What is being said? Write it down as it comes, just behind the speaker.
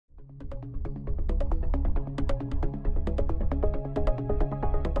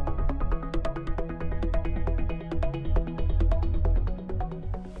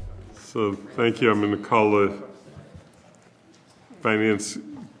So thank you. I'm going to call the Finance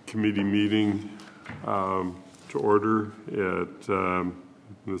Committee meeting to order at,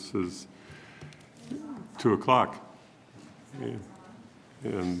 this is 2 o'clock.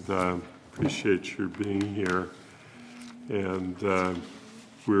 And appreciate your being here. And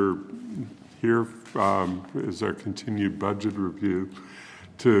we're here as our continued budget review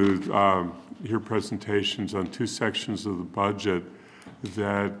to hear presentations on two sections of the budget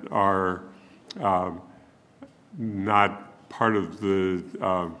that are not part of the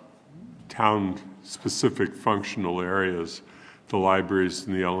town-specific functional areas, the libraries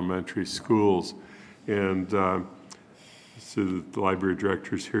and the elementary schools. And so the library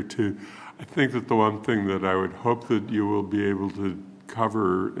director is here too. I think that the one thing that I would hope that you will be able to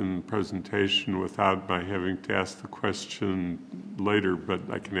cover in the presentation without my having to ask the question later, but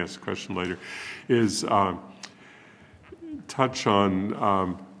I can ask the question later, is touch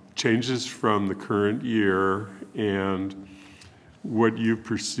on changes from the current year and what you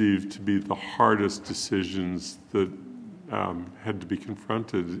perceive to be the hardest decisions that had to be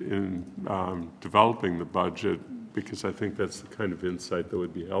confronted in developing the budget, because I think that's the kind of insight that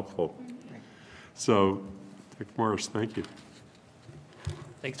would be helpful. So, Dr. Morris, thank you.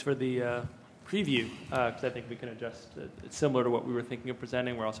 Thanks for the preview, because I think we can adjust. It's similar to what we were thinking of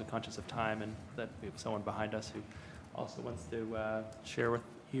presenting. We're also conscious of time and that we have someone behind us who also wants to share with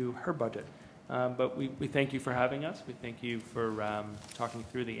you her budget. But we thank you for having us. We thank you for talking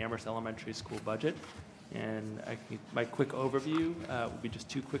through the Amherst Elementary School budget. And my quick overview will be just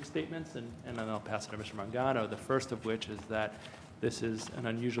two quick statements, and then I'll pass it to Mr. Mangano, the first of which is that this is an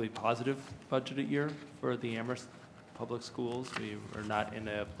unusually positive budget year for the Amherst Public Schools. We are not in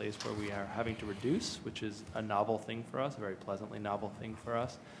a place where we are having to reduce, which is a novel thing for us, a very pleasantly novel thing for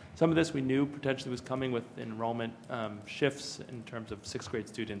us. Some of this we knew potentially was coming with enrollment shifts in terms of 6th grade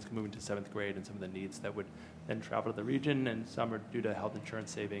students moving to 7th grade and some of the needs that would then travel to the region, and some are due to health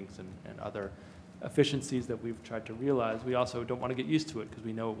insurance savings and other efficiencies that we've tried to realize. We also don't want to get used to it because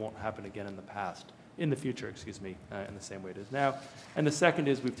we know it won't happen again in the future, in the same way it is now. And the second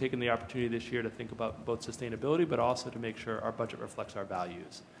is we've taken the opportunity this year to think about both sustainability, but also to make sure our budget reflects our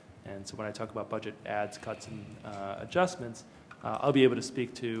values. And so when I talk about budget adds, cuts, and adjustments, I'll be able to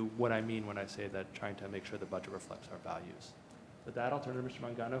speak to what I mean when I say that, trying to make sure the budget reflects our values. With that, I'll turn it to Mr.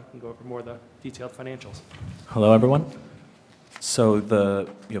 Mangano, who can go over more of the detailed financials. Hello, everyone. So you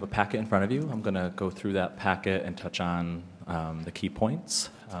have a packet in front of you. I'm going to go through that packet and touch on the key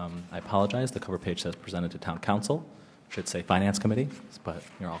points. I apologize. The cover page says presented to Town Council. It should say Finance Committee, but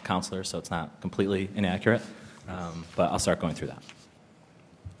you're all counselors, so it's not completely inaccurate. But I'll start going through that.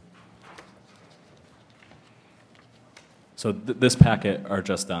 So this packet are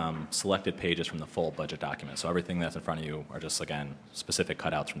just selected pages from the full budget document. So everything that's in front of you are just, again, specific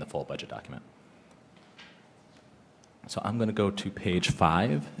cutouts from the full budget document. So I'm going to go to page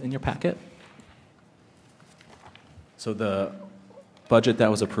 5 in your packet. So the budget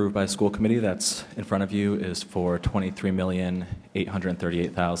that was approved by the school committee that's in front of you is for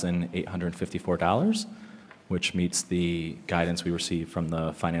 $23,838,854, which meets the guidance we received from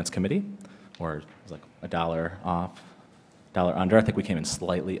the finance committee, or it was like $1 off, $1 under. I think we came in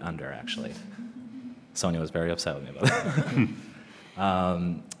slightly under, actually. Sonia was very upset with me about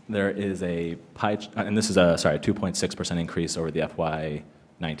that. There is a and this is a 2.6% increase over the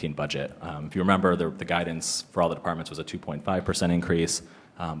FY19 budget. If you remember, the guidance for all the departments was a 2.5% increase,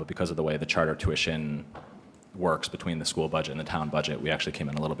 but because of the way the charter tuition works between the school budget and the town budget, we actually came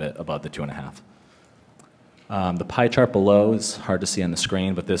in a little bit above the 2.5. The pie chart below is hard to see on the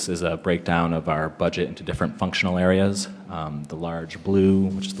screen, but this is a breakdown of our budget into different functional areas. The large blue,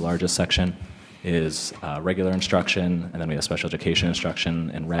 which is the largest section, is regular instruction, and then we have special education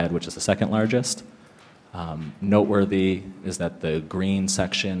instruction in red, which is the second largest. Noteworthy is that the green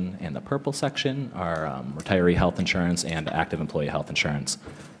section and the purple section are retiree health insurance and active employee health insurance.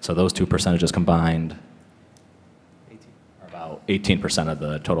 So those two percentages combined are about 18% of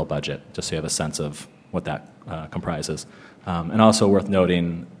the total budget, just so you have a sense of what that comprises. And also worth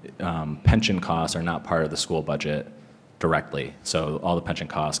noting, pension costs are not part of the school budget directly. So all the pension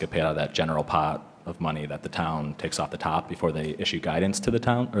costs get paid out of that general pot of money that the town takes off the top before they issue guidance to the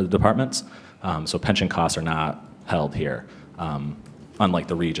town or the departments. So pension costs are not held here, unlike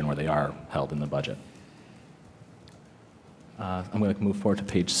the region where they are held in the budget. I'm going to move forward to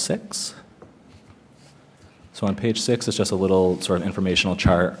page 6. So on page 6 is just a little sort of informational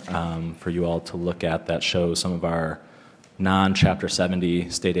chart for you all to look at that shows some of our non-Chapter 70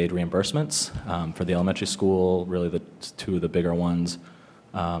 state aid reimbursements. For the elementary school, really the two of the bigger ones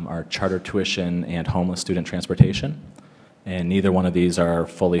are charter tuition and homeless student transportation. And neither one of these are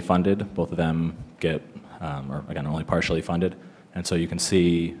fully funded. Both of them get, or again, only partially funded. And so you can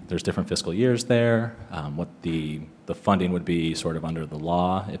see there's different fiscal years there, what the funding would be sort of under the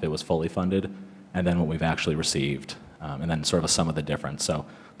law if it was fully funded, and then what we've actually received, and then sort of a sum of the difference. So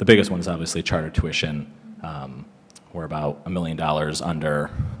the biggest one is obviously charter tuition. We're about $1 million under,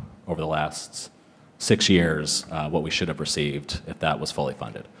 over the last 6 years, what we should have received if that was fully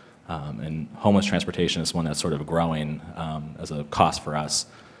funded. And homeless transportation is one that's sort of growing as a cost for us.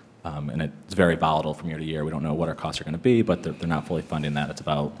 And it's very volatile from year to year. We don't know what our costs are going to be, but they're not fully funding that. It's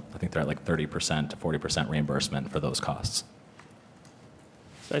about, I think they're at like 30% to 40% reimbursement for those costs.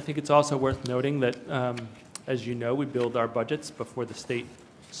 So I think it's also worth noting that, as you know, we build our budgets before the state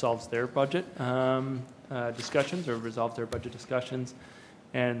solves their budget discussions or resolves their budget discussions.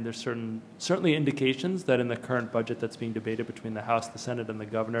 And there's certainly indications that in the current budget that's being debated between the House, the Senate, and the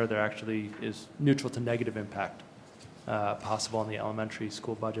governor, there actually is neutral to negative impact possible in the elementary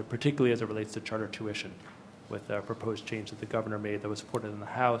school budget, particularly as it relates to charter tuition, with a proposed change that the governor made that was supported in the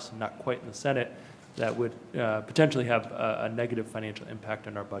House and not quite in the Senate, that would potentially have a negative financial impact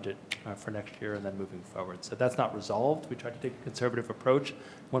on our budget for next year and then moving forward. So that's not resolved. We try to take a conservative approach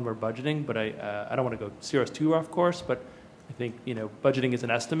when we're budgeting, but I don't want to go steer us too off course, but I think, budgeting is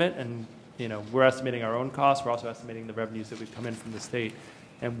an estimate, and, we're estimating our own costs. We're also estimating the revenues that would come in from the state.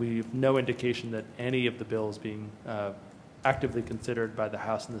 And we have no indication that any of the bills being actively considered by the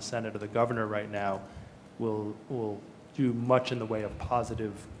House and the Senate or the governor right now will do much in the way of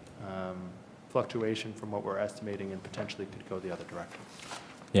positive fluctuation from what we're estimating, and potentially could go the other direction.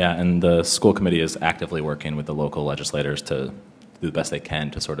 Yeah, and the school committee is actively working with the local legislators to do the best they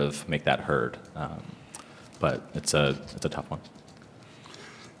can to sort of make that heard. But it's a tough one.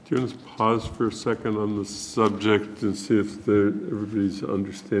 Do you want to pause for a second on the subject and see if everybody's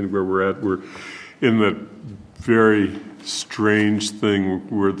understanding where we're at? We're in that very strange thing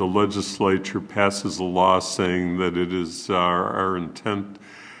where the legislature passes a law saying that it is our intent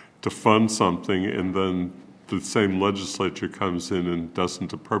to fund something, and then the same legislature comes in and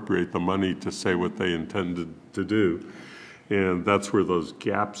doesn't appropriate the money to say what they intended to do. And that's where those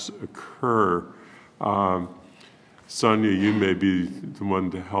gaps occur. Sonia, you may be the one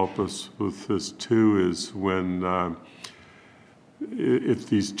to help us with this too, is when, if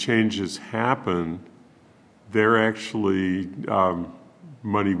these changes happen, they're actually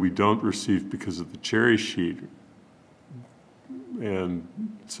money we don't receive because of the cherry sheet. And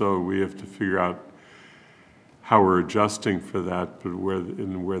so we have to figure out how we're adjusting for that, but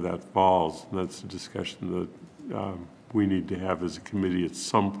where that falls. And that's a discussion that we need to have as a committee at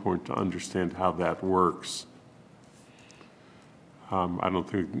some point to understand how that works. I don't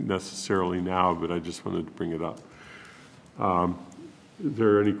think necessarily now, but I just wanted to bring it up. Are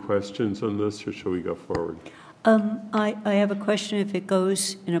there any questions on this, or shall we go forward? I have a question if it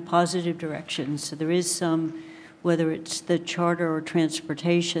goes in a positive direction. So there is some, whether it's the charter or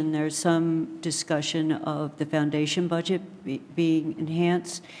transportation, there's some discussion of the foundation budget being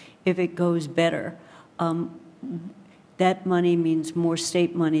enhanced. If it goes better, that money means more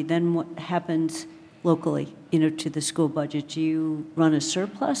state money. Then what happens locally, to the school budget? Do you run a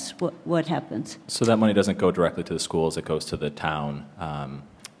surplus? What happens? So that money doesn't go directly to the schools. It goes to the town.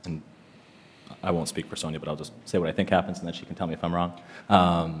 And I won't speak for Sonia, but I'll just say what I think happens, and then she can tell me if I'm wrong.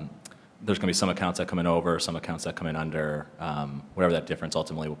 There's going to be some accounts that come in over, some accounts that come in under. Whatever that difference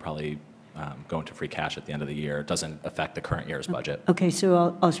ultimately will probably go into free cash at the end of the year. It doesn't affect the current year's budget. Okay,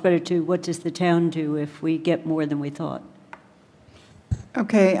 so I'll spread it to, what does the town do if we get more than we thought?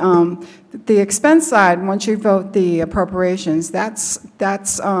 Okay, the expense side, once you vote the appropriations, that's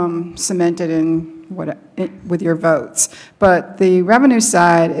cemented in with your votes. But the revenue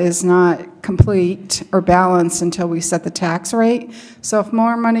side is not complete or balanced until we set the tax rate. So if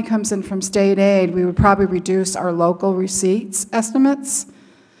more money comes in from state aid, we would probably reduce our local receipts estimates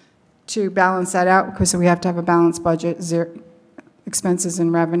to balance that out, because we have to have a balanced budget, expenses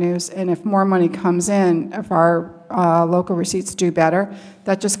and revenues. And if more money comes in, if our local receipts do better,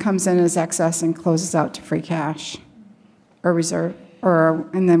 that just comes in as excess and closes out to free cash or reserve,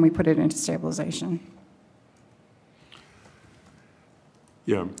 and then we put it into stabilization.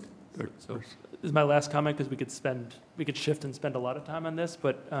 Yeah. So this is my last comment, because we could shift and spend a lot of time on this,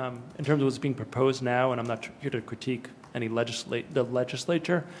 but in terms of what's being proposed now, and I'm not here to critique any the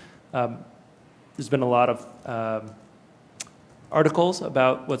legislature, there's been a lot of articles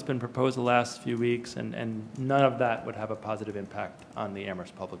about what's been proposed the last few weeks, and none of that would have a positive impact on the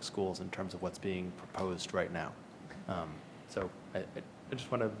Amherst Public Schools in terms of what's being proposed right now. So I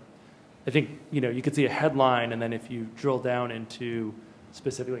just want to, I think, you could see a headline, and then if you drill down into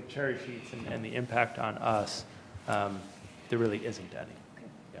specifically cherry sheets and the impact on us, there really isn't any.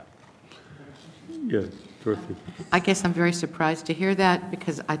 Yeah. Yeah, Dorothy. I guess I'm very surprised to hear that,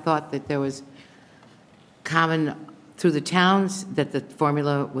 because I thought that there was common through the towns that the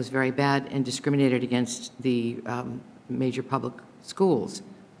formula was very bad and discriminated against the major public schools.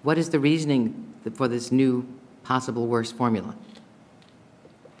 What is the reasoning for this new possible worse formula?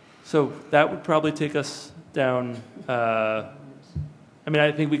 So that would probably take us down, I mean,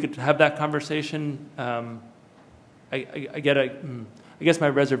 I think we could have that conversation. I guess my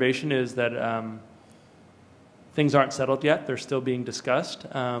reservation is that things aren't settled yet. They're still being discussed.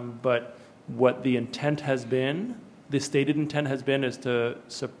 But what the intent has been, the stated intent has been, is to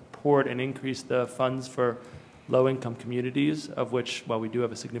support and increase the funds for low-income communities, of which, while we do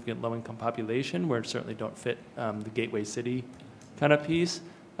have a significant low-income population, we certainly don't fit the gateway city kind of piece.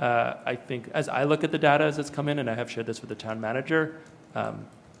 I think, as I look at the data as it's come in, and I have shared this with the town manager,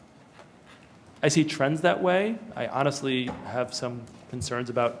 I see trends that way. I honestly have some concerns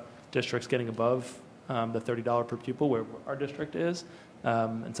about districts getting above the $30 per pupil where our district is,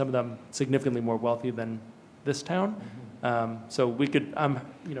 and some of them significantly more wealthy than this town. So we could,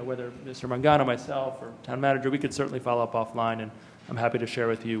 whether Mr. Mangano, myself, or town manager, we could certainly follow up offline, and I'm happy to share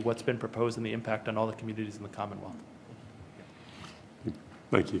with you what's been proposed and the impact on all the communities in the Commonwealth.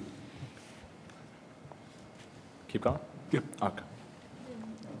 Thank you. Keep going? Yep. Okay.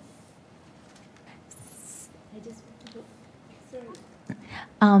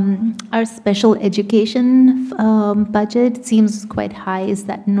 Our special education budget seems quite high. Is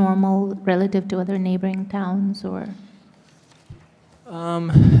that normal relative to other neighboring towns, or?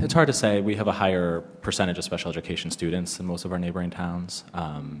 It's hard to say. We have a higher percentage of special education students than most of our neighboring towns,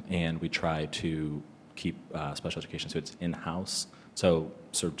 and we try to keep special education students in-house. So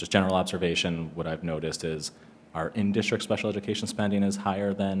just general observation, what I've noticed is our in-district special education spending is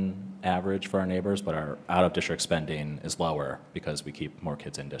higher than average for our neighbors, but our out-of-district spending is lower because we keep more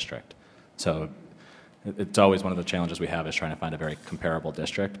kids in-district. So it's always one of the challenges we have is trying to find a very comparable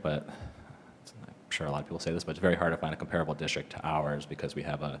district, but I'm sure a lot of people say this, but it's very hard to find a comparable district to ours because we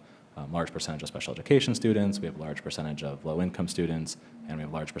have a large percentage of special education students, we have a large percentage of low-income students, and we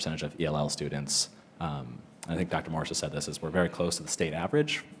have a large percentage of ELL students. I think Dr. Morris has said this, is we're very close to the state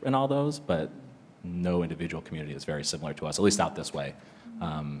average in all those, but no individual community is very similar to us, at least out this way,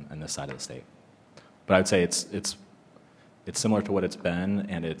 on this side of the state. But I would say it's similar to what it's been,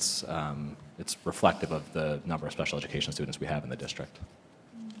 and it's reflective of the number of special education students we have in the district.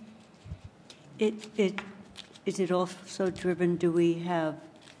 Is it also driven, do we have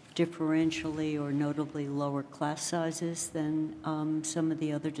differentially or notably lower class sizes than some of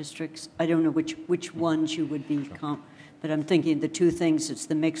the other districts? I don't know which ones you would be, but I'm thinking the two things, it's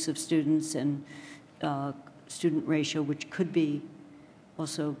the mix of students and student ratio, which could be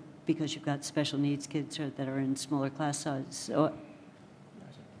also because you've got special needs kids that are in smaller class sizes. So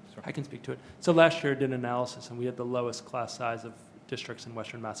I can speak to it. So last year I did an analysis, and we had the lowest class size of districts in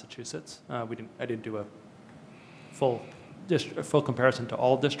Western Massachusetts. I didn't do a full comparison to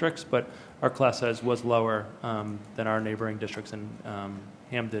all districts, but our class size was lower than our neighboring districts in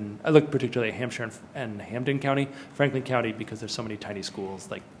Hamden. I looked particularly at Hampshire and Hamden County, Franklin County, because there's so many tiny schools.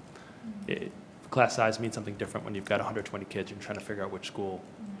 Like, class size means something different when you've got 120 kids and you're trying to figure out which school.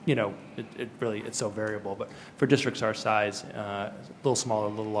 It's so variable. But for districts our size, a little smaller, a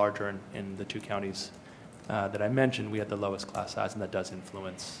little larger in the two counties that I mentioned, we had the lowest class size, and that does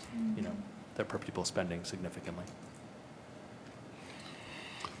influence, their per pupil spending significantly.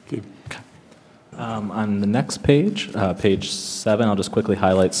 Okay. On the next page, page 7, I'll just quickly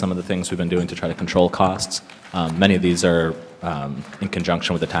highlight some of the things we've been doing to try to control costs. Many of these are in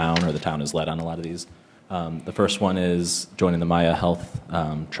conjunction with the town, or the town has led on a lot of these. The first one is joining the Maya Health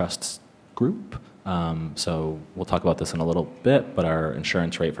Trust group. So we'll talk about this in a little bit, but our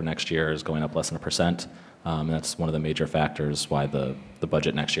insurance rate for next year is going up less than 1%. And that's one of the major factors why the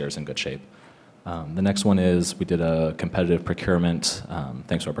budget next year is in good shape. The next one is we did a competitive procurement,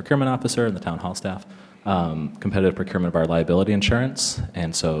 thanks to our procurement officer and the town hall staff, competitive procurement of our liability insurance.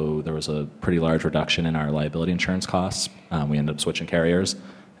 And so there was a pretty large reduction in our liability insurance costs. We ended up switching carriers,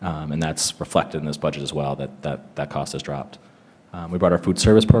 and that's reflected in this budget as well, that cost has dropped. We brought our food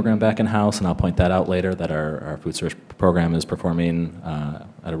service program back in-house, and I'll point that out later, that our food service program is performing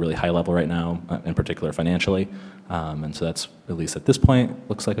at a really high level right now, in particular financially. And so that's, at least at this point,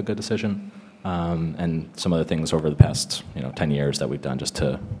 looks like a good decision. And some other things over the past 10 years that we've done just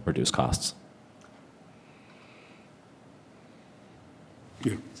to reduce costs.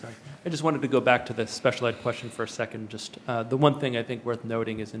 Yeah. Sorry. I just wanted to go back to the special ed question for a second. Just the one thing I think worth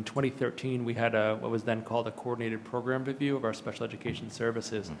noting is in 2013 we had what was then called a coordinated program review of our special education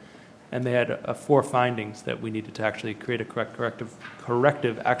services. and they had 4 findings that we needed to actually create a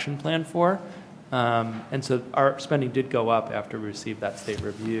corrective action plan for. And so our spending did go up after we received that state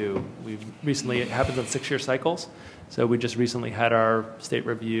review. It happens on 6-year cycles. So we just recently had our state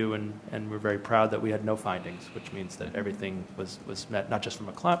review, and we're very proud that we had no findings, which means that everything was met, not just from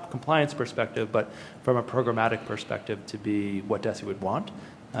a compliance perspective, but from a programmatic perspective to be what DESE would want.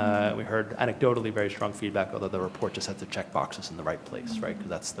 We heard anecdotally very strong feedback, although the report just had to check boxes in the right place, right? Because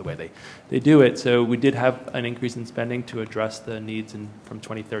that's the way they do it. So we did have an increase in spending to address the needs from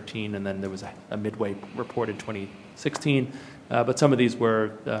 2013, and then there was a midway report in 2016. But some of these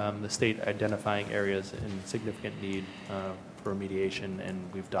were the state identifying areas in significant need for remediation, and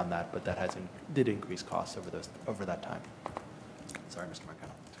we've done that, but that did increase costs over that time. Sorry, Mr. Marcano.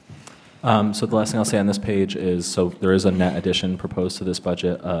 So the last thing I'll say on this page is, so there is a net addition proposed to this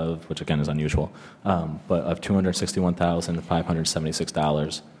budget of, which again is unusual, but of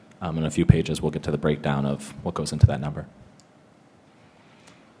 $261,576. In a few pages, we'll get to the breakdown of what goes into that number.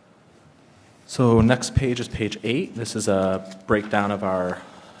 So next page is page 8. This is a breakdown of a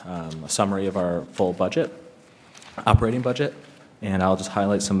summary of our full budget, operating budget, and I'll just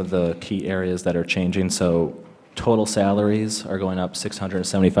highlight some of the key areas that are changing. So total salaries are going up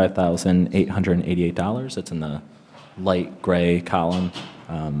 $675,888. It's in the light gray column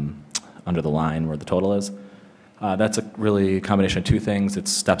under the line where the total is. That's a really combination of 2 things.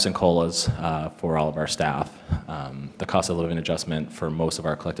 It's steps and COLAs for all of our staff. The cost of living adjustment for most of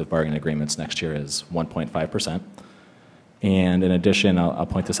our collective bargaining agreements next year is 1.5%. And in addition, I'll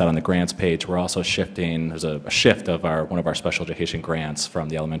point this out on the grants page, we're also shifting, there's a shift of one of our special education grants from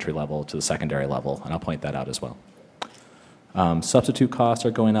the elementary level to the secondary level, and I'll point that out as well. Substitute costs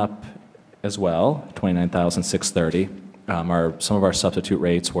are going up as well, $29,630. Some of our substitute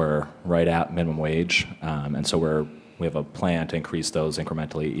rates were right at minimum wage, and so we have a plan to increase those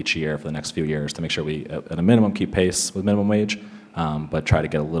incrementally each year for the next few years to make sure we, at a minimum, keep pace with minimum wage, but try to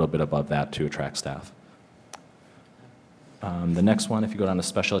get a little bit above that to attract staff. The next one, if you go down to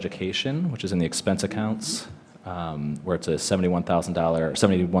special education, which is in the expense accounts, where it's a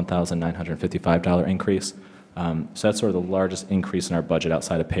 $71,955 increase. So that's sort of the largest increase in our budget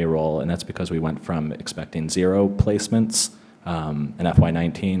outside of payroll, and that's because we went from expecting 0 placements in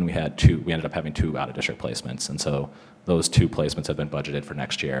FY19. We ended up having 2 out-of-district placements, and so those 2 placements have been budgeted for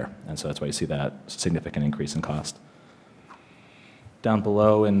next year, and so that's why you see that significant increase in cost. Down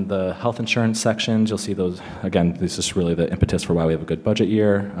below in the health insurance sections, you'll see those, again, this is really the impetus for why we have a good budget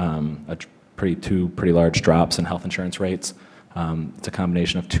year, 2 pretty large drops in health insurance rates. It's a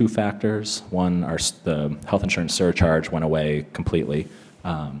combination of 2 factors. One, the health insurance surcharge went away completely.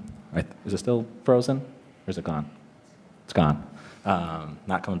 Is it still frozen, or is it gone? It's gone.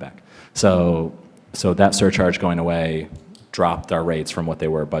 Not coming back. So that surcharge going away dropped our rates from what they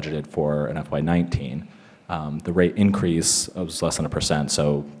were budgeted for in FY19. The rate increase was less than 1%,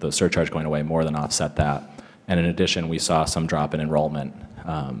 so the surcharge going away more than offset that. And in addition, we saw some drop in enrollment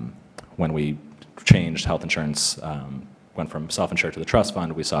when we changed health insurance, went from self-insured to the trust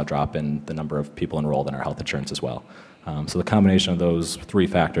fund. We saw a drop in the number of people enrolled in our health insurance as well. So the combination of those 3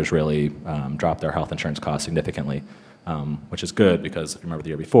 factors really dropped our health insurance costs significantly, which is good because if you remember the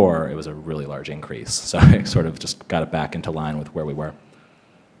year before, it was a really large increase. So it sort of just got it back into line with where we were.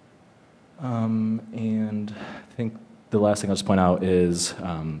 And I think the last thing I'll just point out is,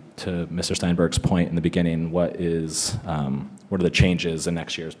 to Mr. Steinberg's point in the beginning, what are the changes in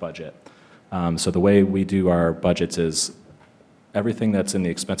next year's budget? So the way we do our budgets is everything that's in the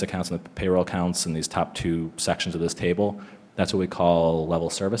expense accounts and the payroll accounts in these top 2 sections of this table, that's what we call level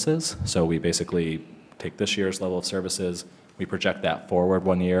services. So we basically take this year's level of services, we project that forward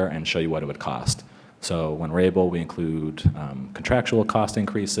 1 year and show you what it would cost. So when we're able, we include contractual cost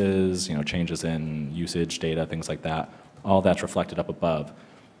increases, changes in usage, data, things like that. All that's reflected up above.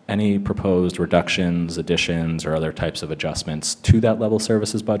 Any proposed reductions, additions, or other types of adjustments to that level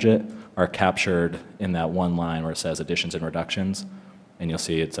services budget are captured in that one line where it says additions and reductions, and you'll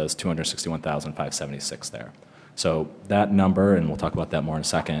see it says $261,576 there. So that number, and we'll talk about that more in a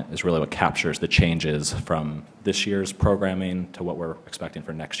second, is really what captures the changes from this year's programming to what we're expecting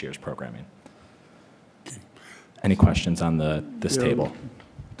for next year's programming. Any questions on this table?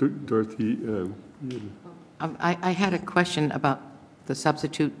 Dorothy? I had a question about the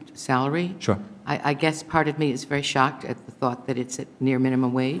substitute salary. Sure. I guess part of me is very shocked at the thought that it's at near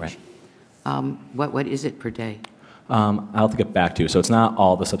minimum wage. Right. What is it per day? I'll have to get back to you. So it's not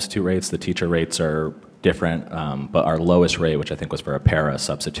all the substitute rates. The teacher rates are different, but our lowest rate, which I think was for a para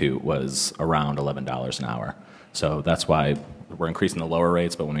substitute, was around $11 an hour. So that's why we're increasing the lower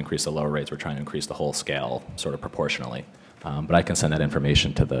rates, but when we increase the lower rates, we're trying to increase the whole scale sort of proportionally. But I can send that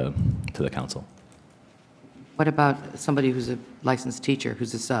information to the council. What about somebody who's a licensed teacher,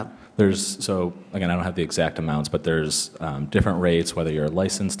 who's a sub? So again, I don't have the exact amounts, but there's different rates, whether you're a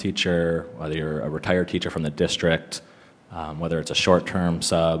licensed teacher, whether you're a retired teacher from the district, whether it's a short-term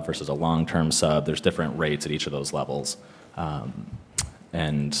sub versus a long-term sub. There's different rates at each of those levels.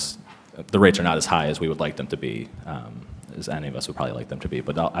 And the rates are not as high as we would like them to be, as any of us would probably like them to be,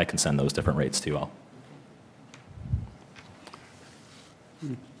 but I can send those different rates to you all.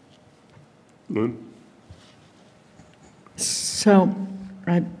 Lynn? So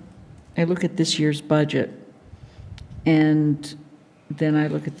I look at this year's budget, and then I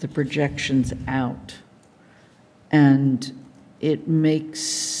look at the projections out, and it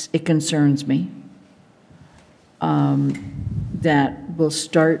concerns me that we'll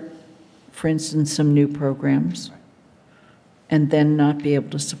start, for instance, some new programs and then not be able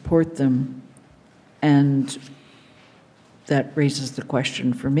to support them. And that raises the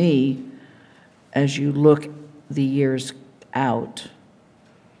question for me, as you look the years out,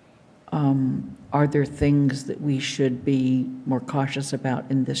 are there things that we should be more cautious about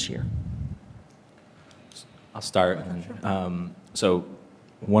in this year? I'll start. So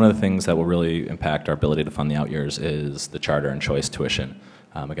one of the things that will really impact our ability to fund the out years is the charter and choice tuition.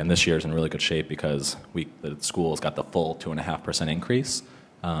 Again, this year is in really good shape because the schools got the full 2.5% increase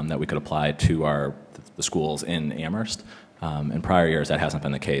that we could apply to the schools in Amherst. In prior years, that hasn't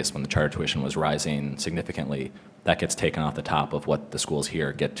been the case. When the charter tuition was rising significantly, that gets taken off the top of what the schools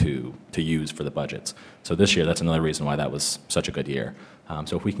here get to use for the budgets. So this year, that's another reason why that was such a good year.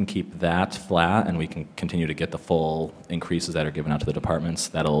 So if we can keep that flat and we can continue to get the full increases that are given out to the departments,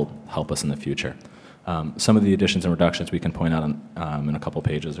 that'll help us in the future. Some of the additions and reductions we can point out in a couple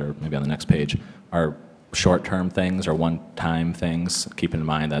pages or maybe on the next page are short-term things or one-time things, keeping in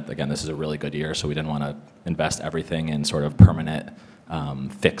mind that, again, this is a really good year, so we didn't want to invest everything in sort of permanent,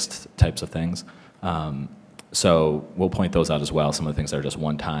 fixed types of things. So we'll point those out as well, some of the things that are just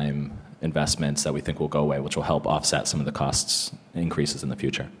one-time investments that we think will go away, which will help offset some of the costs increases in the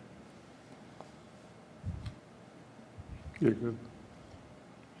future. Yeah, good.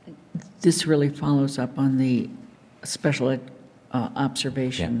 This really follows up on the special ed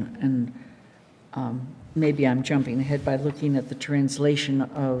observation, and maybe I'm jumping ahead by looking at the translation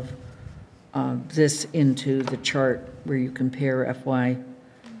of this into the chart where you compare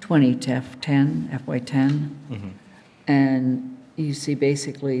FY20 to FY10. Mm-hmm. And you see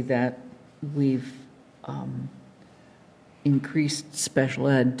basically that we've increased special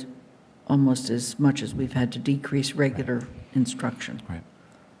ed almost as much as we've had to decrease regular instruction. Right.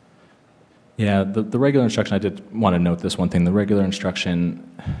 Yeah, the regular instruction, I did want to note this one thing. The regular instruction,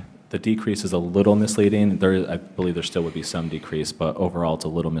 the decrease is a little misleading. I believe there still would be some decrease, but overall it's a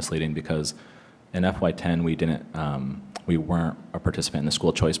little misleading because in FY10 we weren't a participant in the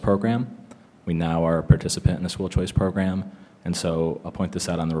school choice program. We now are a participant in the school choice program, and so I'll point this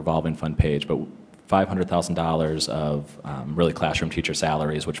out on the revolving fund page, but $500,000 of really classroom teacher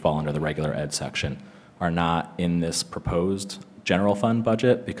salaries, which fall under the regular ed section, are not in this proposed general fund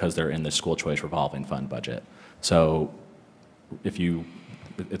budget because they're in the school choice revolving fund budget. So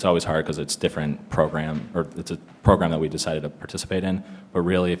it's always hard because it's different program, or it's a program that we decided to participate in, but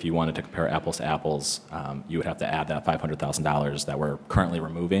really if you wanted to compare apples to apples, you would have to add that $500,000 that we're currently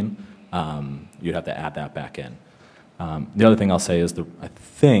removing. You'd have to add that back in. The other thing I'll say is I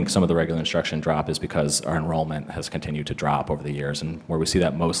think some of the regular instruction drop is because our enrollment has continued to drop over the years, and where we see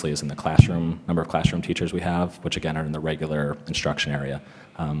that mostly is in the number of classroom teachers we have, which again are in the regular instruction area.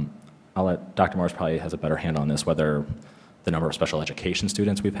 I'll let Dr. Morris probably has a better handle on this, whether the number of special education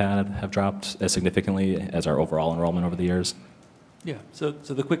students we've had have dropped as significantly as our overall enrollment over the years. Yeah, so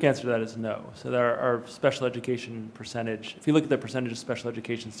the quick answer to that is no. So our special education percentage, if you look at the percentage of special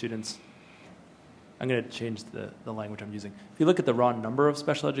education students, I'm going to change the language I'm using. If you look at the raw number of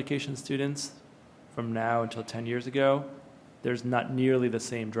special education students from now until 10 years ago, there's not nearly the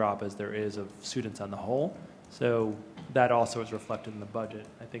same drop as there is of students on the whole. So that also is reflected in the budget.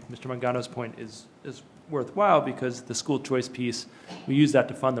 I think Mr. Mangano's point is worthwhile because the school choice piece, we use that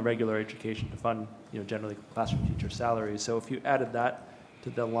to fund the regular education, to fund generally classroom teacher salaries. So if you added that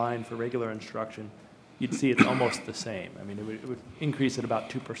to the line for regular instruction, you'd see it's almost the same. I mean, it would increase at about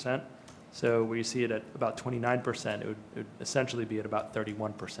 2%. So where you see it at about 29%, it would essentially be at about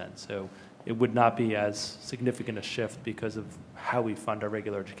 31%. So it would not be as significant a shift because of how we fund our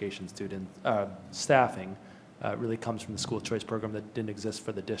regular education student staffing. Really comes from the school choice program that didn't exist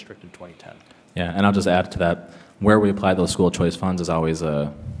for the district in 2010. Yeah, and I'll just add to that, where we apply those school choice funds is always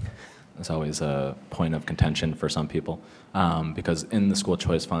a point of contention for some people, because in the school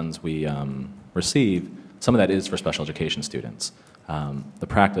choice funds we receive, some of that is for special education students. The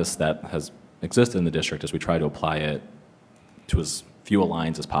practice that has existed in the district is we try to apply it to as few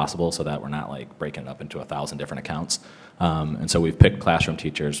lines as possible so that we're not like breaking it up into 1,000 different accounts. And so we've picked classroom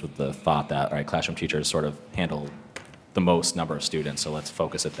teachers with the thought that, all right, classroom teachers sort of handle the most number of students, so let's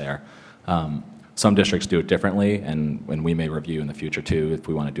focus it there. Some districts do it differently, and we may review in the future too if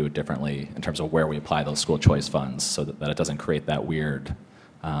we want to do it differently in terms of where we apply those school choice funds so that it doesn't create that weird,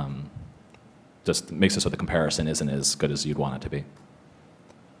 just makes it so the comparison isn't as good as you'd want it to be.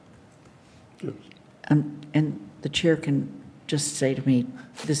 And the chair can just say to me,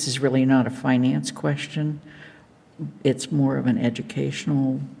 this is really not a finance question. It's more of an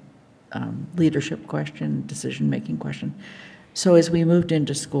educational leadership question, decision-making question. So as we moved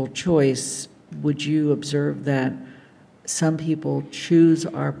into school choice, would you observe that some people choose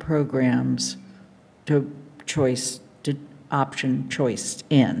our programs to option choiced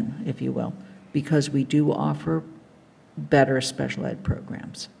in, if you will, because we do offer better special ed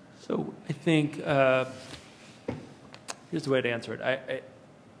programs? So I think, here's the way to answer it.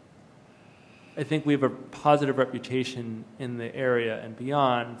 I think we have a positive reputation in the area and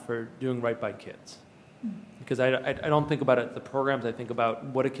beyond for doing right by kids. Because I don't think about the programs, I think about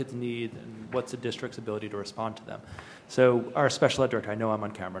what do kids need and what's the district's ability to respond to them. So our special ed director, I know I'm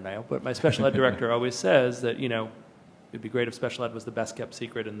on camera now, but my special ed director always says that, you know, it'd be great if special ed was the best kept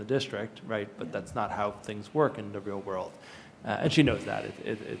secret in the district, right? But that's not how things work in the real world. And she knows that.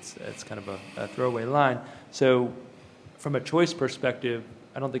 It's kind of a throwaway line. So from a choice perspective,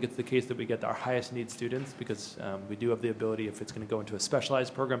 I don't think it's the case that we get our highest need students because we do have the ability, if it's going to go into a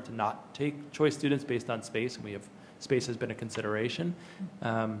specialized program, to not take choice students based on space, and space has been a consideration.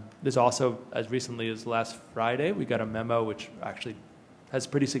 There's also, as recently as last Friday, we got a memo which actually has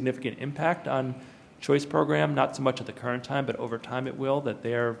pretty significant impact on choice program, not so much at the current time, but over time it will, that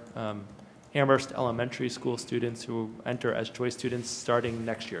they're Amherst elementary school students who enter as choice students starting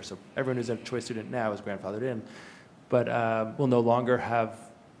next year. So everyone who's a choice student now is grandfathered in, but will no longer have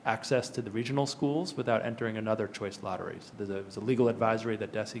access to the regional schools without entering another choice lottery. So there's a legal advisory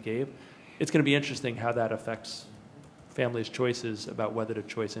that DESE gave. It's going to be interesting how that affects families' choices about whether to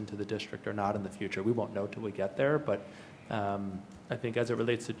choice into the district or not in the future. We won't know till we get there, but I think as it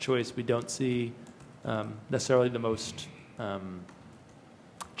relates to choice, we don't see necessarily the most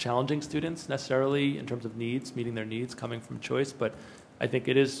challenging students necessarily in terms of needs, meeting their needs coming from choice, but I think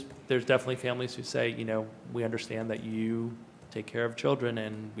there's definitely families who say, you know, we understand that you take care of children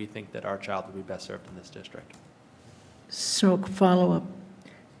and we think that our child would be best served in this district. So follow-up,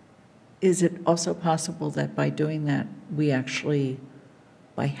 is it also possible that by doing that, we actually,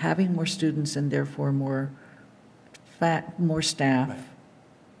 by having more students and therefore more staff, right,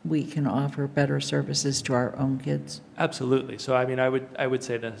 we can offer better services to our own kids? Absolutely. So I mean, I would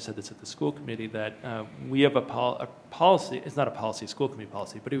say that I said this at the school committee that we have a policy. It's not a policy, school committee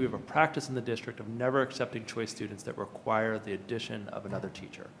policy, but we have a practice in the district of never accepting choice students that require the addition of another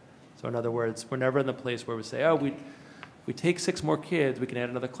teacher. So in other words, we're never in the place where we say, oh, we take 6 more kids, we can add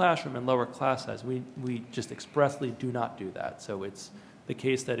another classroom and lower class size. We just expressly do not do that. So it's the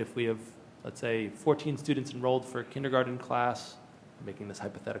case that if we have, let's say, 14 students enrolled for a kindergarten class, making this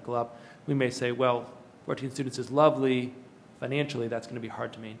hypothetical up, we may say, well, 14 students is lovely. Financially, that's going to be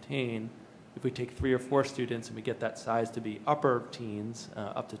hard to maintain. If we take 3 or 4 students and we get that size to be upper teens,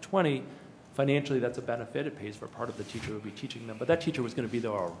 up to 20, financially that's a benefit. It pays for part of the teacher who would be teaching them, but that teacher was going to be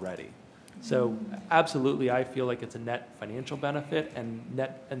there already. So absolutely, I feel like it's a net financial benefit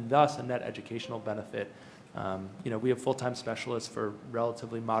and thus a net educational benefit. You know, we have full-time specialists for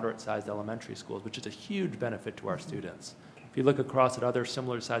relatively moderate-sized elementary schools, which is a huge benefit to our students. If you look across at other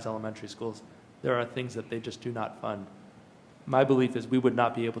similar-sized elementary schools, there are things that they just do not fund. My belief is we would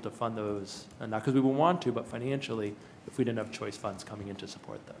not be able to fund those, not because we would want to, but financially, if we didn't have choice funds coming in to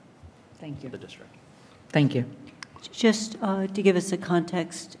support them. Thank you. The district. Thank you. Just to give us a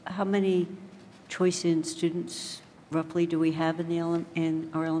context, how many choice-in students roughly do we have in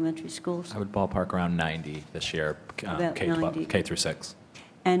our elementary schools? I would ballpark around 90 this year, About 90. K through 6.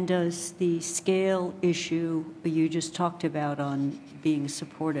 And does the scale issue you just talked about on being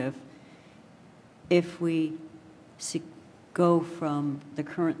supportive, if we go from the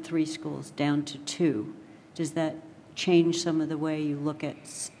current 3 schools down to 2, does that change some of the way you look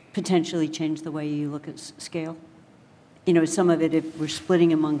at, potentially change the way you look at scale? You know, some of it, if we're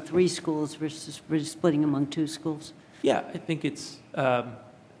splitting among 3 schools versus we're splitting among 2 schools? Yeah, I think it's a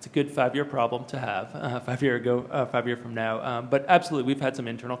good 5-year problem to have, 5 year from now. But absolutely, we've had some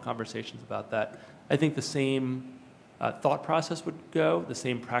internal conversations about that. I think the same thought process would go, the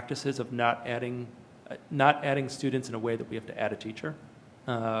same practices of not adding students in a way that we have to add a teacher.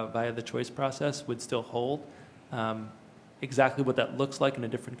 via the choice process would still hold. Exactly what that looks like in a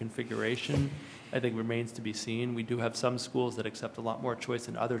different configuration, I think, remains to be seen. We do have some schools that accept a lot more choice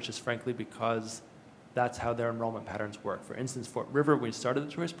than others, just frankly because that's how their enrollment patterns work. For instance, Fort River, when we started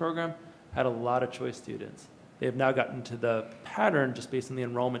the choice program, had a lot of choice students. They have now gotten to the pattern, just based on the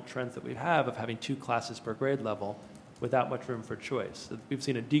enrollment trends that we have, of having 2 classes per grade level without much room for choice. So we've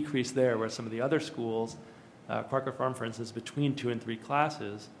seen a decrease there, where some of the other schools, Quaker Farm, for instance, between 2 and 3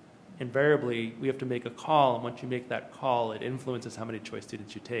 classes, invariably we have to make a call, and once you make that call, it influences how many choice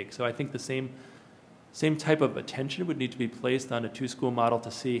students you take. So I think the same type of attention would need to be placed on a 2-school model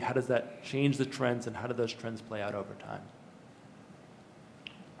to see how does that change the trends and how do those trends play out over time.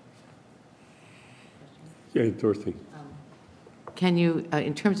 Yeah, Dorothy. Can you,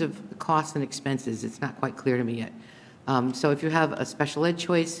 in terms of the costs and expenses, it's not quite clear to me yet. So if you have a special ed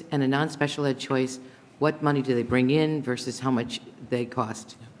choice and a non-special ed choice, what money do they bring in versus how much they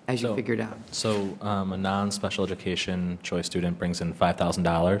cost, as you figured out? So a non-special education choice student brings in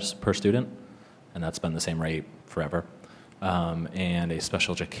 $5,000 per student, and that's been the same rate forever. And a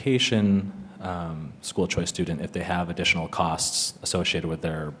special education school choice student, if they have additional costs associated with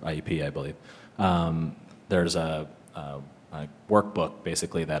their IEP, I believe, there's a workbook,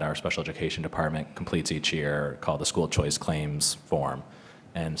 basically, that our special education department completes each year called the School Choice Claims Form.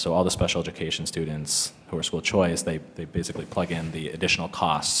 And so all the special education students who are school choice, they basically plug in the additional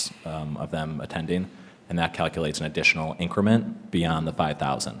costs of them attending, and that calculates an additional increment beyond the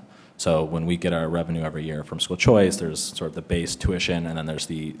 $5,000. So when we get our revenue every year from school choice, there's sort of the base tuition, and then there's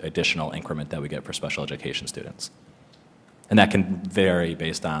the additional increment that we get for special education students. And that can vary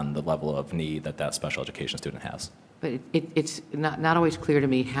based on the level of need that that special education student has. But it's not always clear to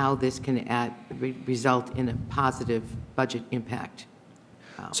me how this can result in a positive budget impact.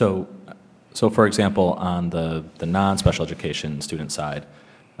 So for example, on the non-special education student side,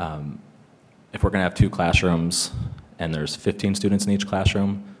 if we're going to have 2 classrooms and there's 15 students in each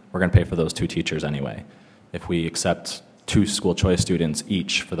classroom, we're going to pay for those 2 teachers anyway. If we accept 2 school choice students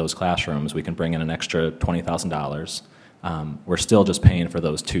each for those classrooms, we can bring in an extra $20,000. We're still just paying for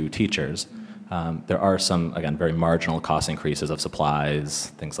those 2 teachers. There are some, again, very marginal cost increases of supplies,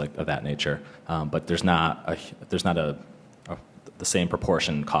 things like of that nature, but there's not the same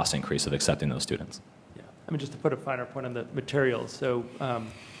proportion cost increase of accepting those students. Yeah, I mean, just to put a finer point on the materials, so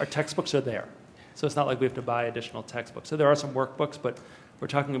our textbooks are there. So it's not like we have to buy additional textbooks. So there are some workbooks, but we're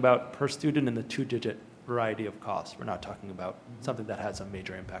talking about per student in the 2-digit variety of costs. We're not talking about something that has a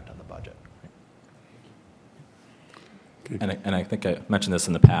major impact on the budget. And I think I mentioned this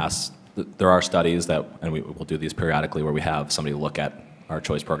in the past. There are studies that, and we will do these periodically, where we have somebody look at our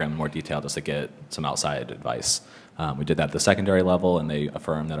choice program in more detail just to get some outside advice. We did that at the secondary level, and they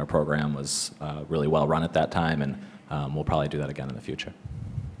affirmed that our program was really well run at that time, and we'll probably do that again in the future.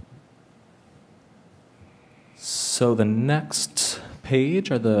 So the next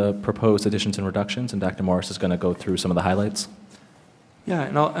page are the proposed additions and reductions, and Dr. Morris is going to go through some of the highlights. Yeah,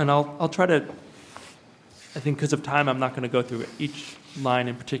 and I'll try to, I think because of time, I'm not going to go through each line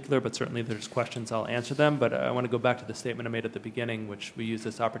in particular, but certainly there's questions, I'll answer them. But I want to go back to the statement I made at the beginning, which we use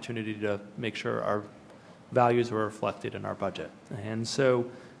this opportunity to make sure our values were reflected in our budget. And so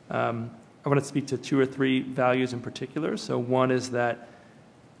I want to speak to 2 or 3 values in particular. So one is that,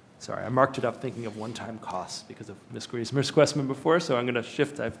 sorry, I marked it up thinking of one-time costs because of Ms. Griesmer's question before, so I'm going to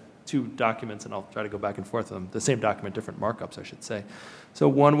shift. I have 2 documents, and I'll try to go back and forth on them. The same document, different markups, I should say. So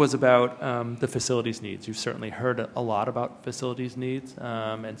one was about the facilities needs. You've certainly heard a lot about facilities needs,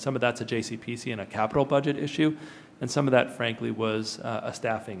 and some of that's a JCPC and a capital budget issue, and some of that, frankly, was a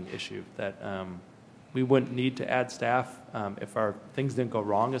staffing issue, that we wouldn't need to add staff if our things didn't go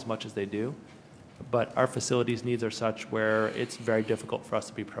wrong as much as they do. But our facilities needs are such where it's very difficult for us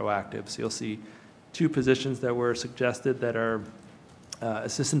to be proactive. So you'll see 2 positions that were suggested that are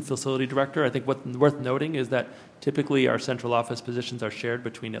assistant facility director. I think what's worth noting is that typically our central office positions are shared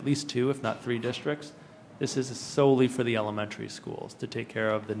between at least 2, if not 3 districts. This is solely for the elementary schools to take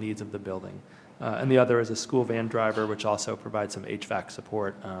care of the needs of the building. And the other is a school van driver, which also provides some HVAC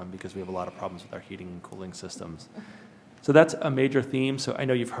support because we have a lot of problems with our heating and cooling systems. So that's a major theme. So I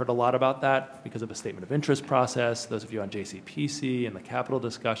know you've heard a lot about that because of a statement of interest process, those of you on JCPC and the capital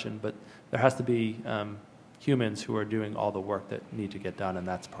discussion, but there has to be humans who are doing all the work that need to get done, and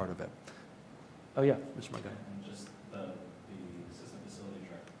that's part of it. Oh yeah, Mr. Montgomery. Just the assistant facility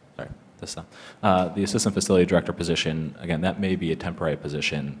director. Sorry, this time. The assistant facility director position, again, that may be a temporary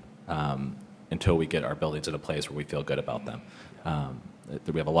position until we get our buildings in a place where we feel good about them.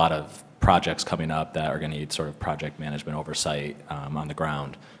 We have a lot of projects coming up that are going to need sort of project management oversight on the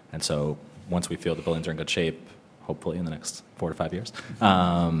ground. And so once we feel the buildings are in good shape, hopefully in the next 4 to 5 years,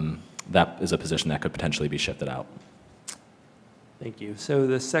 that is a position that could potentially be shifted out. Thank you. So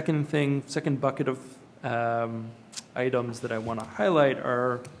the second bucket of items that I want to highlight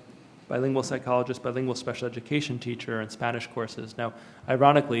are bilingual psychologist, bilingual special education teacher, and Spanish courses. Now,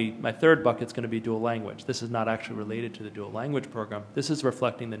 ironically, my third bucket is going to be dual language. This is not actually related to the dual language program. This is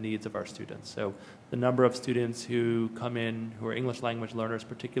reflecting the needs of our students. So the number of students who come in who are English language learners,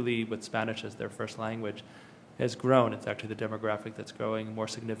 particularly with Spanish as their first language, has grown. It's actually the demographic that's growing more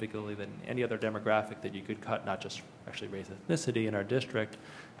significantly than any other demographic that you could cut, not just actually race, ethnicity in our district.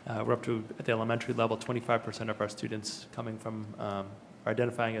 We're up to, at the elementary level, 25% of our students coming from, are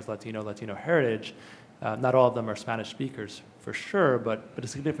identifying as Latino heritage. Not all of them are Spanish speakers, for sure, but a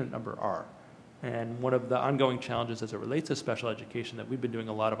significant number are. And one of the ongoing challenges as it relates to special education that we've been doing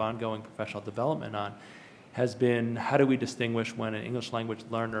a lot of ongoing professional development on has been, how do we distinguish when an English language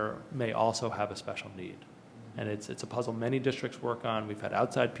learner may also have a special need? And it's a puzzle many districts work on. We've had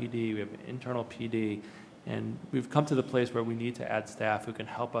outside PD, we have internal PD, and we've come to the place where we need to add staff who can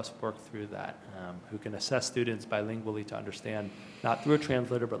help us work through that, who can assess students bilingually to understand, not through a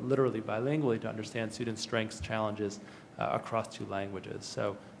translator, but literally bilingually to understand students' strengths, challenges across 2 languages.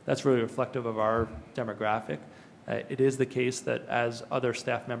 So that's really reflective of our demographic. It is the case that as other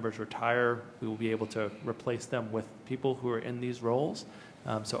staff members retire, we will be able to replace them with people who are in these roles.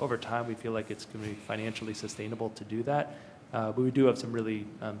 So over time, we feel like it's going to be financially sustainable to do that. But we do have some really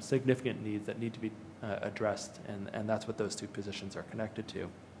significant needs that need to be addressed, and that's what those 2 positions are connected to.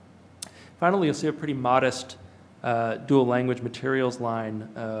 Finally, you'll see a pretty modest dual language materials line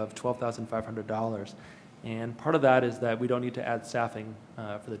of $12,500. And part of that is that we don't need to add staffing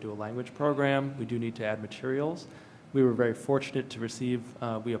for the dual language program. We do need to add materials. We were very fortunate to receive,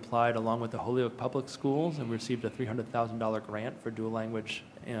 we applied along with the Holyoke Public Schools and received a $300,000 grant for dual language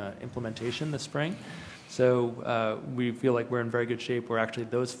implementation this spring. So we feel like we're in very good shape where actually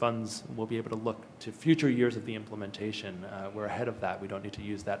those funds will be able to look to future years of the implementation. We're ahead of that. We don't need to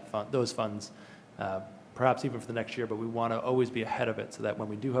use those funds perhaps even for the next year, but we want to always be ahead of it so that when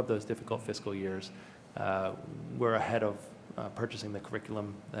we do have those difficult fiscal years, we're ahead of purchasing the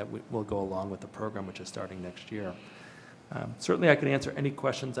curriculum that will go along with the program, which is starting next year. Certainly I can answer any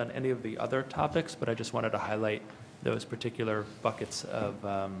questions on any of the other topics, but I just wanted to highlight those particular buckets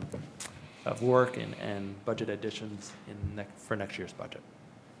of work and budget additions for next year's budget.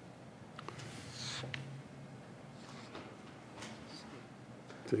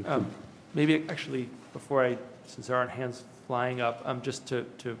 Maybe actually, before since there aren't hands flying up, just to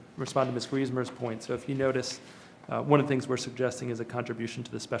respond to Ms. Griesmer's point. So if you notice, one of the things we're suggesting is a contribution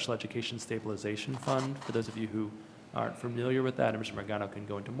to the Special Education Stabilization Fund. For those of you who aren't familiar with that, and Mr. Margano can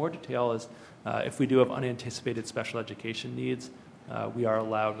go into more detail, is if we do have unanticipated special education needs, we are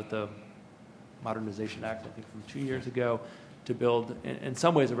allowed with the Modernization Act, I think from 2 years ago, to build, in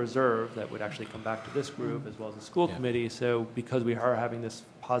some ways, a reserve that would actually come back to this group as well as the school committee. So because we are having this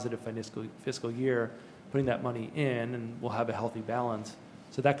positive fiscal year, putting that money in, and we'll have a healthy balance.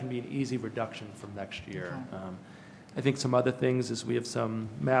 So that can be an easy reduction from next year. Okay. I think some other things is we have some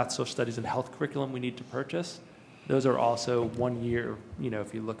math, social studies, and health curriculum we need to purchase. Those are also 1 year,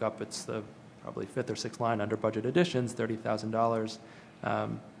 if you look up, it's the probably 5th or 6th line under budget additions, $30,000.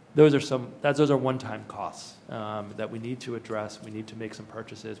 Those are one-time costs that we need to address. We need to make some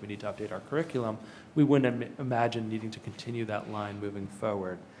purchases. We need to update our curriculum. We wouldn't imagine needing to continue that line moving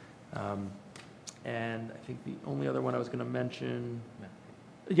forward. And I think the only other one I was going to mention,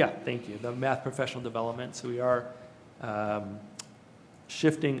 thank you, the math professional development. So we are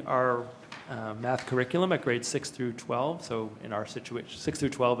shifting our math curriculum at grades 6 through 12. So in our situation, 6 through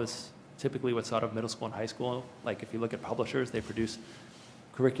 12 is typically what's thought of middle school and high school. Like if you look at publishers, they produce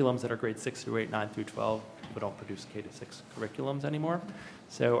curriculums that are grades 6 through 8, 9 through 12, but don't produce K-6 curriculums anymore.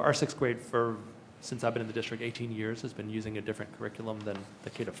 So our 6th grade, since I've been in the district 18 years, has been using a different curriculum than the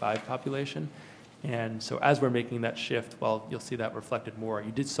K-5 population. And so as we're making that shift, you'll see that reflected more.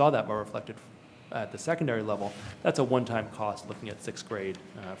 You saw that more reflected at the secondary level. That's a one-time cost looking at 6th grade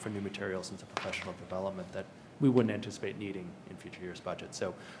for new materials and some professional development that we wouldn't anticipate needing in future years' budget.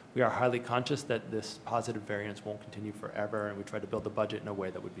 So we are highly conscious that this positive variance won't continue forever, and we try to build the budget in a way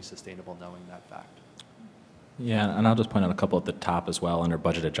that would be sustainable knowing that fact. Yeah, and I'll just point out a couple at the top as well under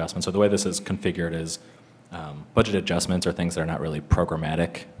budget adjustments. So the way this is configured is budget adjustments are things that are not really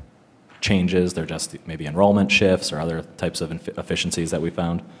programmatic changes. They're just maybe enrollment shifts or other types of efficiencies that we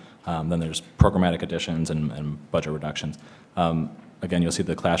found. Then there's programmatic additions and budget reductions. Again, you'll see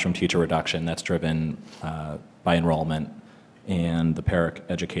the classroom teacher reduction that's driven by enrollment, and the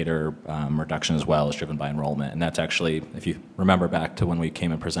paraeducator reduction as well is driven by enrollment. And that's actually, if you remember back to when we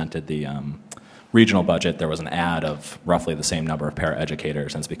came and presented the regional budget, there was an add of roughly the same number of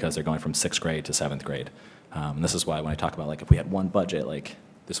paraeducators, and it's because they're going from 6th grade to 7th grade. And this is why when I talk about, like, if we had one budget, like,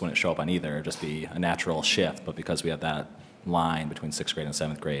 this wouldn't show up on either, it'd just be a natural shift, but because we have that line between 6th grade and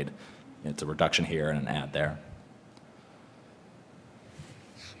 7th grade, it's a reduction here and an add there.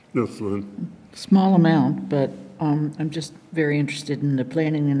 Yes, Lynn. Small amount, but I'm just very interested in the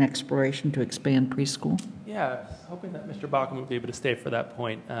planning and exploration to expand preschool. Yeah, I was hoping that Mr. Bachman would be able to stay for that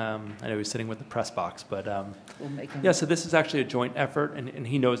point. I know he's sitting with the press box, but yeah, so this is actually a joint effort, and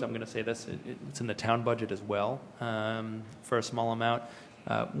he knows I'm going to say this. It's in the town budget as well for a small amount.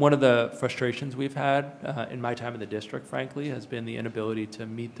 One of the frustrations we've had in my time in the district, frankly, has been the inability to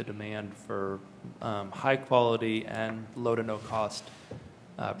meet the demand for high quality and low to no cost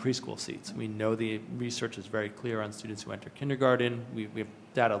preschool seats. We know the research is very clear on students who enter kindergarten. We have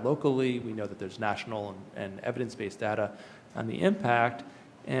data locally. We know that there's national and evidence-based data on the impact.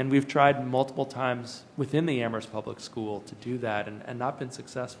 And we've tried multiple times within the Amherst Public School to do that and not been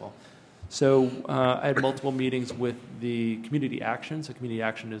successful. So I had multiple meetings with the Community Action. So Community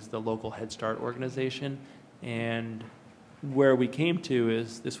Action is the local Head Start organization. And where we came to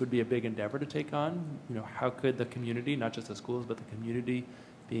is this would be a big endeavor to take on. You know, how could the community, not just the schools, but the community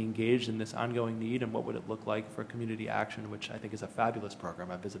be engaged in this ongoing need, and what would it look like for Community Action, which I think is a fabulous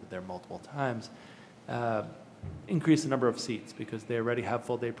program. I've visited there multiple times. Increase the number of seats because they already have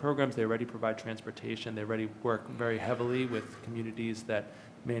full-day programs, they already provide transportation, they already work very heavily with communities that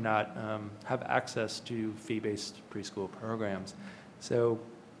may not have access to fee-based preschool programs. So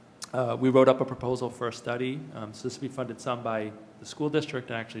we wrote up a proposal for a study. So this will be funded some by the school district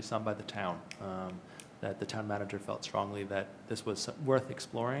and actually some by the town. That the town manager felt strongly that this was worth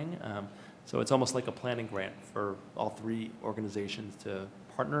exploring. So it's almost like a planning grant for all three organizations to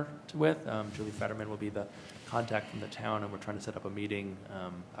partner with. Julie Fetterman will be the contact from the town, and we're trying to set up a meeting,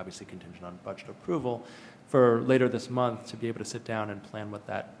 obviously contingent on budget approval, for later this month to be able to sit down and plan what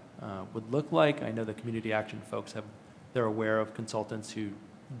that would look like. I know the Community Action folks they're aware of consultants who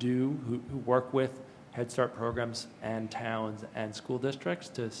work with Head Start programs and towns and school districts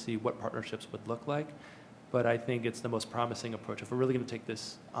to see what partnerships would look like. But I think it's the most promising approach. If we're really going to take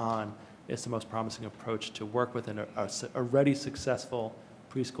this on, it's the most promising approach to work with an already successful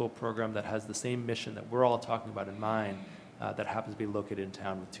preschool program that has the same mission that we're all talking about in mind, that happens to be located in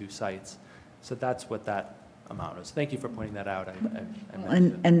town with 2 sites. So that's what that amount is. Thank you for pointing that out.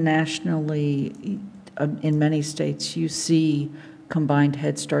 And nationally, in many states, you see combined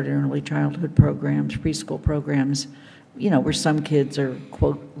Head Start and early childhood programs, preschool programs, you know, where some kids are,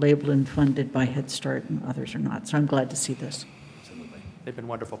 quote, labeled and funded by Head Start and others are not. So I'm glad to see this. Absolutely. They've been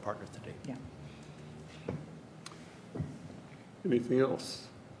wonderful partners to date. Yeah. Anything else?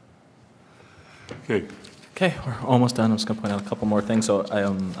 Okay. Okay, we're almost done. I'm just going to point out a couple more things. So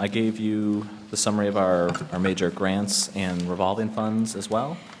I gave you the summary of our major grants and revolving funds as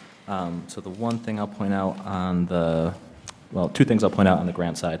well. So the one thing I'll point out on the, well, 2 things I'll point out on the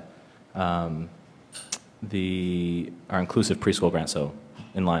grant side. Our inclusive preschool grant, so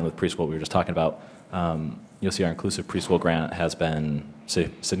in line with preschool we were just talking about, you'll see our inclusive preschool grant has been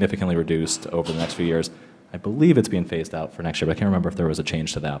significantly reduced over the next few years. I believe it's being phased out for next year, but I can't remember if there was a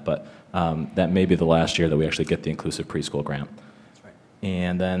change to that. But that may be the last year that we actually get the inclusive preschool grant. That's right.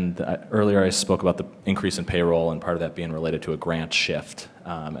 And then earlier I spoke about the increase in payroll, and part of that being related to a grant shift.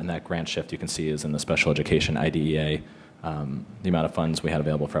 And that grant shift you can see is in the special education IDEA. The amount of funds we had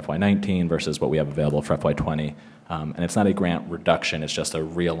available for FY19 versus what we have available for FY20. And it's not a grant reduction, it's just a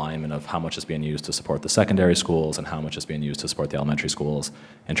realignment of how much is being used to support the secondary schools and how much is being used to support the elementary schools,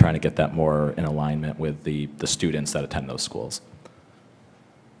 and trying to get that more in alignment with the students that attend those schools.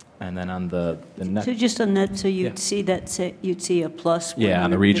 And then on the next... So just on that, so you'd see that, you'd see a plus. Yeah,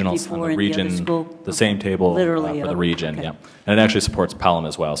 on the regionals, on the region, the same table literally for the region, okay. Yeah. And it actually supports Pelham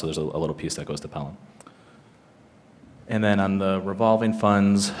as well, so there's a little piece that goes to Pelham. And then on the revolving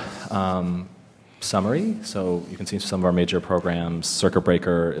funds summary, so you can see some of our major programs. Circuit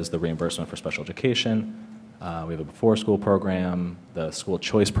Breaker is the reimbursement for special education. We have a before school program. The school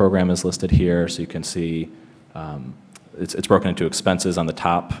choice program is listed here, so you can see it's broken into expenses on the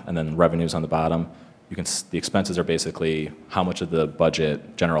top and then revenues on the bottom. The expenses are basically how much of the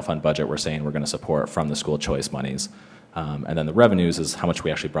budget, general fund budget, we're saying we're going to support from the school choice monies. And then the revenues is how much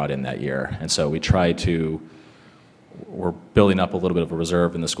we actually brought in that year. And so we try to, we're building up a little bit of a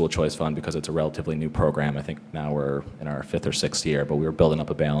reserve in the school choice fund because it's a relatively new program. I think now we're in our 5th or 6th year, but we were building up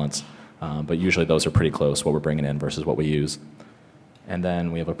a balance. But usually those are pretty close, what we're bringing in versus what we use. And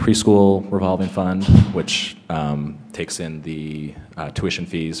then we have a preschool revolving fund, which takes in the tuition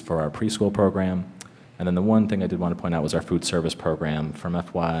fees for our preschool program. And then the one thing I did want to point out was our food service program from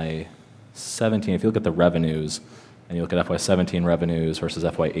FY19 17, if you look at the revenues, and you look at FY17 revenues versus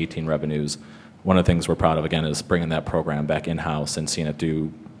FY18 revenues, one of the things we're proud of, again, is bringing that program back in-house and seeing it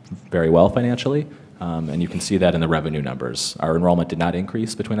do very well financially. And you can see that in the revenue numbers. Our enrollment did not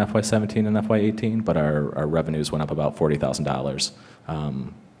increase between FY17 and FY18, but our revenues went up about $40,000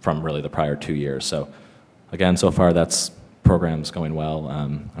 from really the prior 2 years. So again, so far that's program's going well.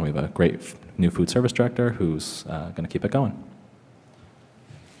 And we have a great new food service director who's going to keep it going.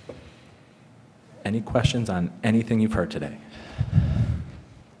 Any questions on anything you've heard today?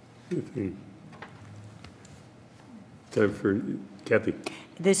 Time for Kathy.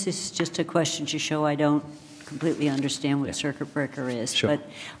 This is just a question to show I don't completely understand what circuit breaker is. Sure.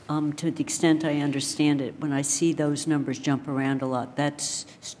 But to the extent I understand it, when I see those numbers jump around a lot, that's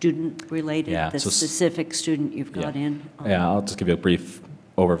student-related, Yeah, the so specific student you've got in? Yeah, I'll just give you a brief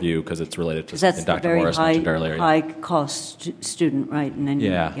overview because it's related to That's something the Dr. very Morris mentioned earlier. high-cost student, right? And then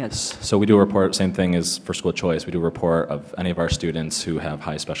Yeah, yes. so we do a report, same thing as for school choice, we do a report of any of our students who have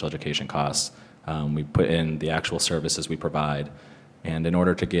high special education costs. We put in the actual services we provide, and in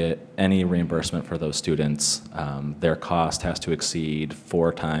order to get any reimbursement for those students, their cost has to exceed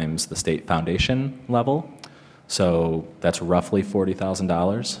 4 times the state foundation level. So that's roughly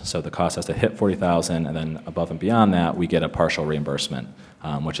 $40,000. So the cost has to hit $40,000, and then above and beyond that, we get a partial reimbursement,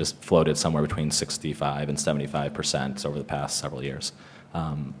 which has floated somewhere between 65 and 75% over the past several years.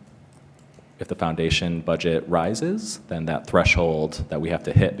 If the foundation budget rises, then that threshold that we have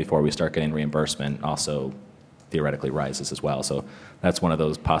to hit before we start getting reimbursement also theoretically rises as well. So that's one of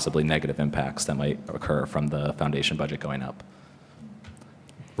those possibly negative impacts that might occur from the foundation budget going up.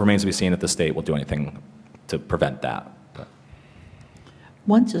 Remains to be seen if the state will do anything to prevent that. But.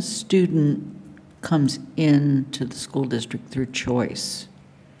 Once a student comes into the school district through choice,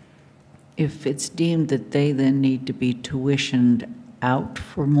 if it's deemed that they then need to be tuitioned out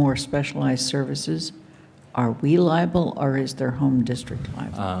for more specialized services, are we liable or is their home district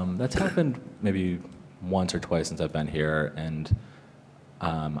liable? That's happened maybe once or twice since I've been here, and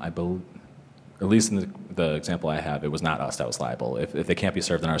I believe, at least in the example I have, it was not us that was liable. If they can't be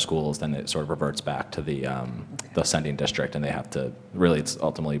served in our schools, then it sort of reverts back to the sending district, and they have to, really, it's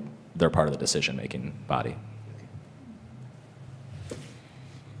ultimately, they're part of the decision-making body.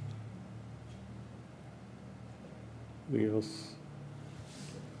 Anything else?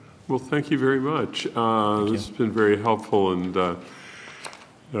 Well, thank you very much. This has been very helpful, and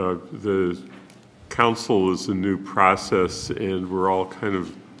the council is a new process, and we're all kind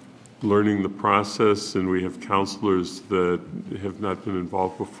of learning the process, and we have counselors that have not been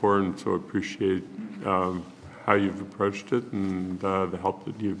involved before, and so I appreciate how you've approached it and the help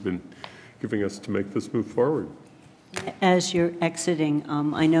that you've been giving us to make this move forward. As you're exiting,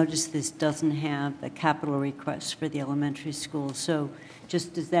 I noticed this doesn't have the capital request for the elementary school. So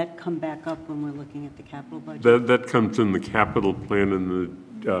just does that come back up when we're looking at the capital budget? That comes in the capital plan and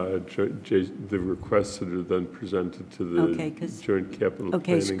the requests that are then presented to the Joint Capital Planning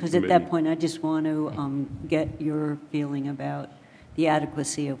Committee. Because at that point, I just want to get your feeling about the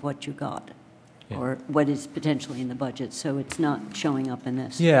adequacy of what you got. Yeah. Or what is potentially in the budget, so it's not showing up in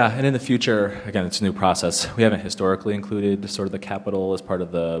this. Yeah, and in the future, again, it's a new process. We haven't historically included sort of the capital as part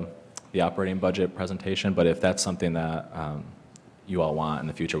of the operating budget presentation, but if that's something that you all want in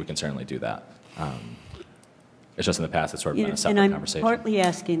the future, we can certainly do that. It's just in the past, it's sort of been a separate conversation. And I'm partly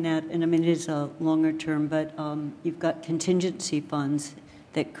asking that, and I mean, it is a longer term, but you've got contingency funds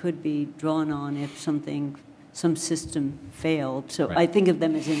that could be drawn on if some system failed. So right. I think of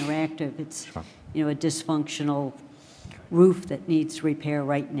them as interactive. It's sure. You know, a dysfunctional roof that needs repair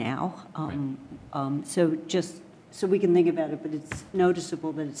right now. Right. So just so we can think about it, but it's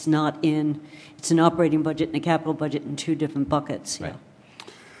noticeable that it's not in. It's an operating budget and a capital budget in 2 different buckets. Right. Yeah.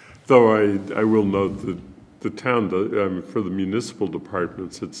 Though I will note that the town, for the municipal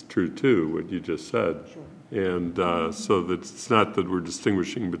departments, it's true too, what you just said. Sure. And so that it's not that we're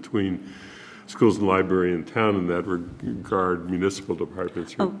distinguishing between schools and library in town in that regard. Municipal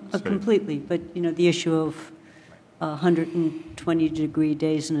departments are completely. But you know, the issue of 120-degree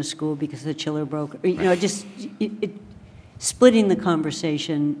days in a school because the chiller broke. You know, just splitting the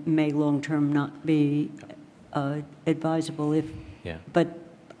conversation may long-term not be advisable. But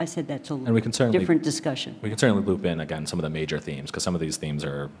I said that's a different discussion. We can certainly loop in again some of the major themes because some of these themes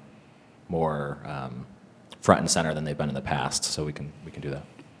are more front and center than they've been in the past. So we can do that.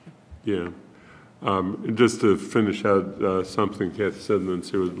 Yeah. Just to finish out something Kathy said and then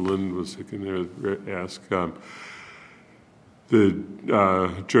see what Lynn was going to ask.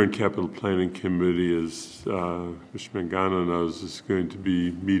 The Joint Capital Planning Committee, as Mr. Mangano knows, is going to be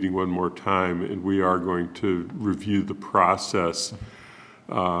meeting one more time, and we are going to review the process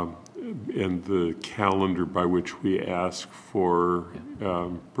and the calendar by which we ask for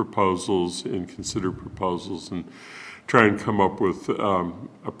proposals and consider proposals, and try and come up with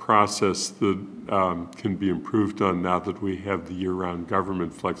a process that can be improved on now that we have the year-round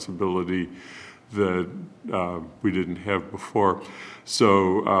government flexibility that we didn't have before.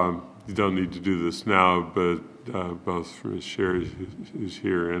 So you don't need to do this now, but both for Ms. Sherry, who's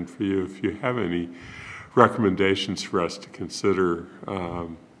here, and for you, if you have any recommendations for us to consider,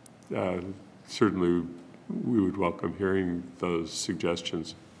 certainly we would welcome hearing those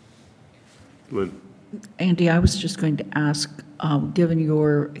suggestions. Lynn. Andy, I was just going to ask, given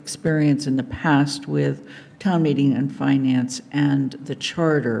your experience in the past with town meeting and finance and the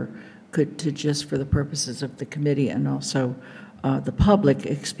charter, could, to just for the purposes of the committee and also the public,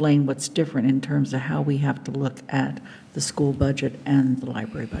 explain what's different in terms of how we have to look at the school budget and the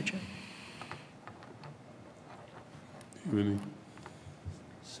library budget?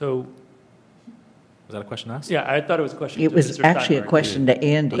 So, Was that a question to us? yeah, I thought it was a question It to was Mr. actually a Steinberg. question to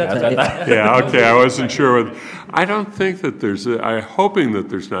Andy. Yeah, okay, I wasn't sure. I don't think that I'm hoping that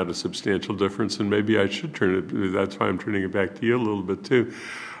there's not a substantial difference, and maybe I should turn it, that's why I'm turning it back to you a little bit too.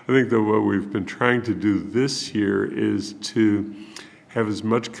 I think that what we've been trying to do this year is to have as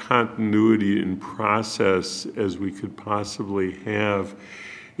much continuity in process as we could possibly have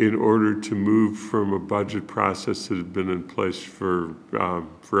in order to move from a budget process that had been in place for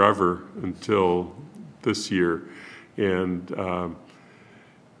forever until this year, and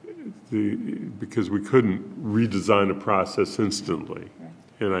because we couldn't redesign a process instantly.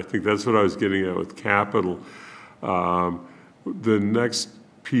 And I think that's what I was getting at with capital. The next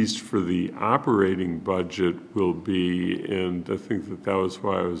piece for the operating budget will be, and I think that that was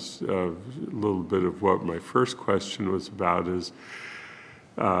why I was a little bit of what my first question was about, is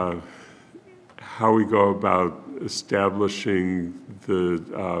how we go about establishing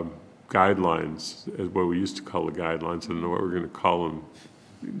the guidelines, as what we used to call the guidelines. I don't know what we're going to call them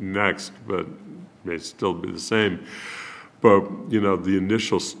next, but may still be the same. But, you know, the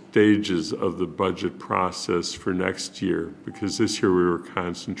initial stages of the budget process for next year, because this year we were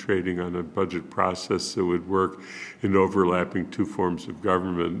concentrating on a budget process that would work in overlapping two forms of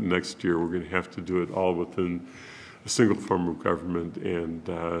government. Next year we're going to have to do it all within a single form of government, and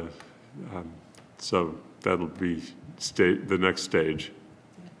so that'll be the next stage.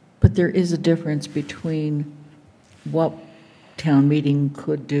 But there is a difference between what town meeting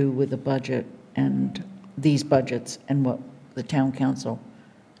could do with a budget and these budgets and what the town council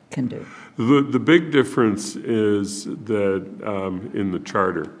can do. The big difference is that in the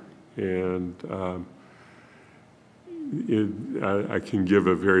charter, and I can give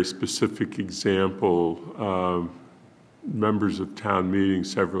a very specific example. Members of town meeting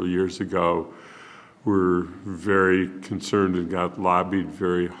several years ago were very concerned and got lobbied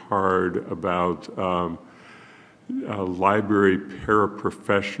very hard about library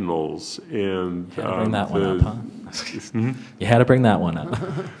paraprofessionals, and you had to bring that one up, huh? You had to bring that one up.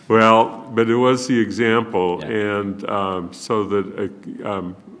 Well, but it was the example, yeah. And so that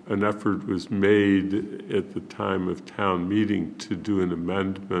an effort was made at the time of town meeting to do an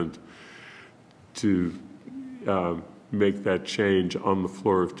amendment to make that change on the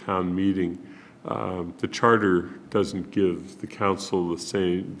floor of town meeting. The charter doesn't give the council the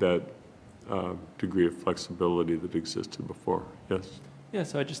same degree of flexibility that existed before. Yes? Yeah,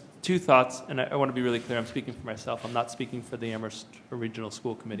 so just two thoughts, and I want to be really clear. I'm speaking for myself. I'm not speaking for the Amherst Regional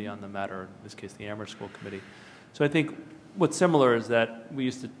School Committee on the matter, in this case, the Amherst School Committee. So I think what's similar is that we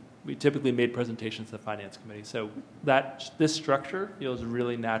typically made presentations to the Finance Committee. So this structure feels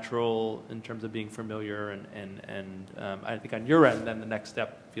really natural in terms of being familiar, and I think on your end, then the next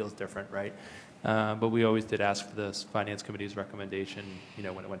step feels different, right? But we always did ask for this Finance Committee's recommendation, you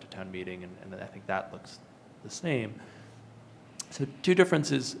know, when it went to town meeting, and I think that looks the same. So two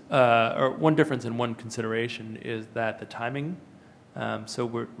differences, or one difference and one consideration, is that the timing. So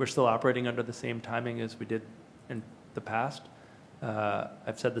we're still operating under the same timing as we did in the past.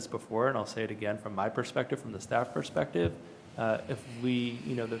 I've said this before, and I'll say it again from my perspective, from the staff perspective. If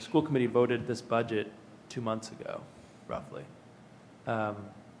the school committee voted this budget 2 months ago, roughly.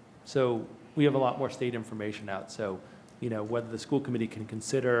 So we have a lot more state information out. So, you know, whether the school committee can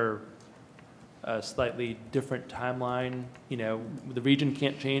consider a slightly different timeline, you know, the region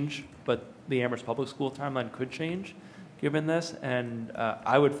can't change, but the Amherst Public School timeline could change given this. And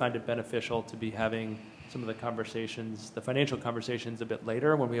I would find it beneficial to be having some of the conversations, the financial conversations, a bit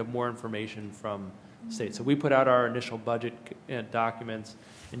later when we have more information from state. So we put out our initial budget documents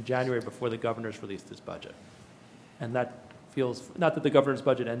in January before the governor's released his budget. And that feels, not that the governor's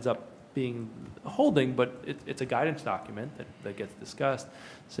budget ends up being holding, but it's a guidance document that gets discussed.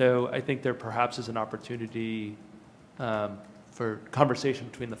 So I think there perhaps is an opportunity for conversation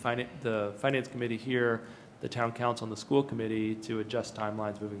between the finance committee here, the town council, and the school committee to adjust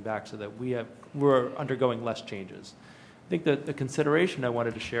timelines moving back so that we're undergoing less changes. I think that the consideration I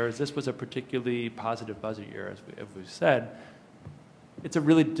wanted to share is this was a particularly positive budget year, as we've said. It's a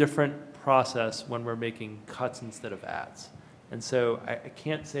really different process when we're making cuts instead of adds. And so I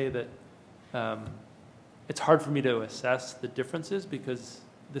can't say that it's hard for me to assess the differences because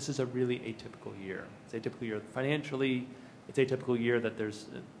this is a really atypical year. It's an atypical year financially. It's an atypical year that there's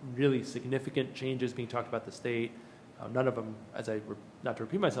really significant changes being talked about the state. None of them, not to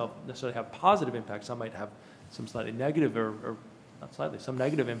repeat myself, necessarily have positive impact. Some might have some slightly negative or not slightly, some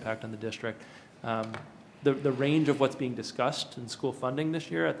negative impact on the district. The range of what's being discussed in school funding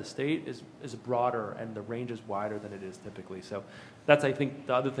this year at the state is broader, and the range is wider than it is typically. So that's, I think,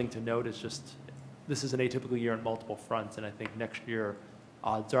 the other thing to note is just this is an atypical year on multiple fronts, and I think next year,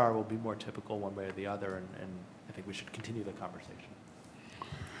 odds are, will be more typical one way or the other, and I think we should continue the conversation.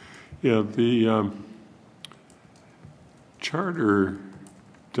 Yeah, the charter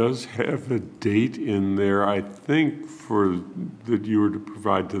does have a date in there, I think, that you were to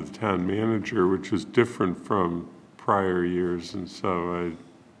provide to the town manager, which is different from prior years, and so I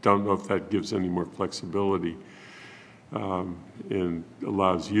don't know if that gives any more flexibility and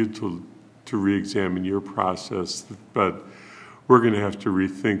allows you to re-examine your process. But we're going to have to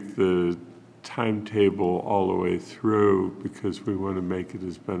rethink the timetable all the way through because we want to make it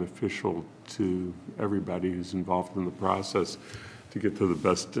as beneficial to everybody who's involved in the process to get to the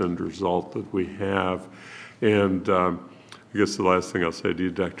best end result that we have. And I guess the last thing I'll say to you,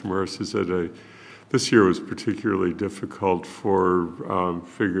 Dr. Morris, is that this year was particularly difficult for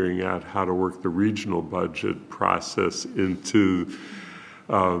figuring out how to work the regional budget process into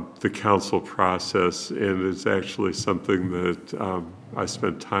the council process, and it's actually something that I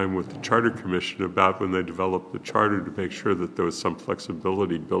spent time with the Charter Commission about when they developed the charter to make sure that there was some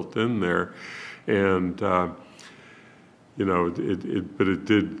flexibility built in there. And you know, but it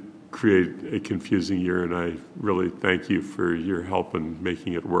did create a confusing year, and I really thank you for your help in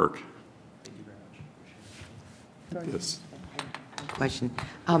making it work. Thank you very much. Yes. Question.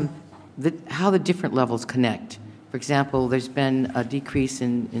 How the different levels connect. For example, there's been a decrease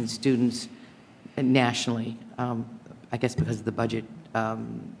in students nationally, I guess because of the budget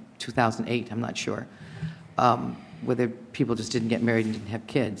 2008, I'm not sure, whether people just didn't get married and didn't have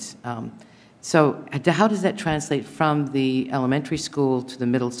kids. So how does that translate from the elementary school to the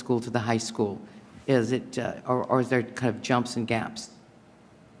middle school to the high school? Is it, or is there kind of jumps and gaps?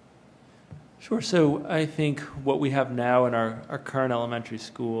 Sure. So I think what we have now in our current elementary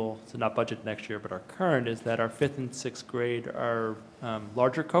school, so not budget next year, but our current, is that our 5th and 6th grade are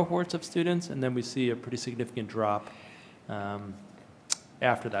larger cohorts of students, and then we see a pretty significant drop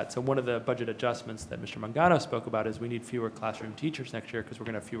after that. So one of the budget adjustments that Mr. Mangano spoke about is we need fewer classroom teachers next year because we're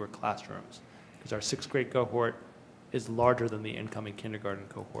going to have fewer classrooms, because our 6th grade cohort is larger than the incoming kindergarten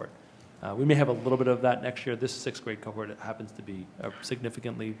cohort. We may have a little bit of that next year. This 6th grade cohort happens to be a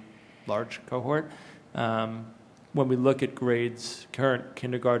significantly large cohort. When we look at grades, current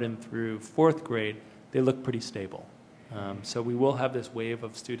kindergarten through 4th grade, they look pretty stable. So we will have this wave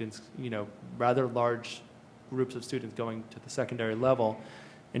of students, rather large groups of students going to the secondary level.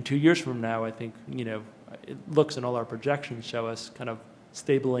 And 2 years from now, I think, it looks, and all our projections show us kind of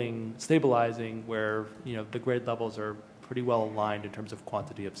stabilizing where, the grade levels are pretty well aligned in terms of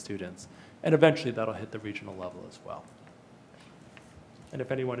quantity of students. And eventually that'll hit the regional level as well. And if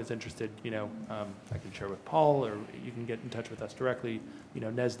anyone is interested, I can share with Paul, or you can get in touch with us directly.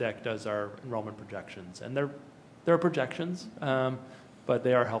 NESDEC does our enrollment projections, and they're projections, but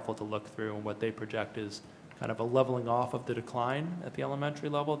they are helpful to look through. And what they project is kind of a leveling off of the decline at the elementary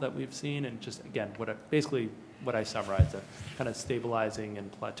level that we've seen, and just again, basically what I summarized, a kind of stabilizing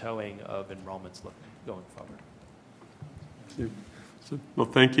and plateauing of enrollments going forward. Well,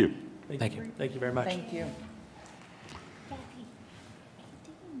 thank you. Thank you. Thank you very much. Thank you.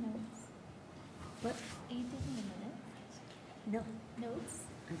 What? Are you taking a minute? No. Notes?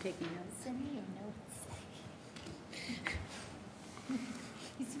 I'm taking notes. Send me your notes.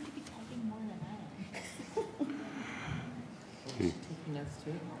 You seem to be typing more than I am. Taking notes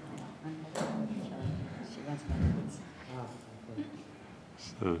too? She wants my notes.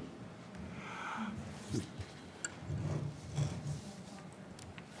 So,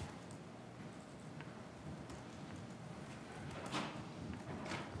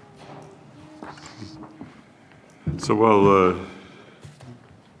 So while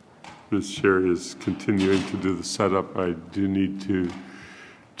Ms. Sherry is continuing to do the setup, I do need to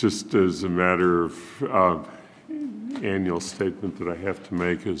just as a matter of annual statement that I have to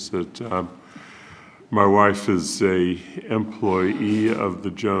make is that my wife is a employee of the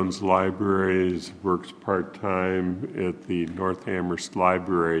Jones Library, works part-time at the North Amherst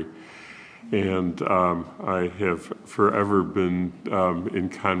Library, and I have forever been in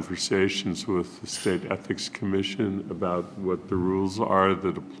conversations with the State Ethics Commission about what the rules are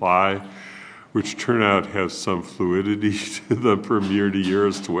that apply, which turn out have some fluidity to them from year to year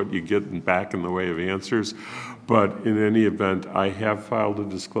as to what you get back in the way of answers. But in any event, I have filed a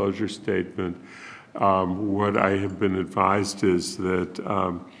disclosure statement. What I have been advised is that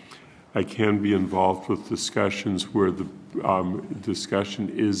I can be involved with discussions where the discussion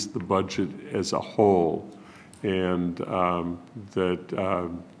is the budget as a whole, and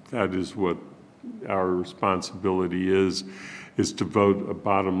that is what our responsibility is to vote a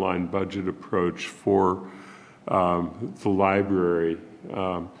bottom line budget approach for the library.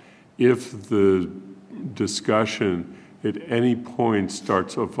 If the discussion at any point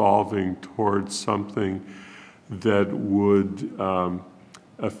starts evolving towards something that would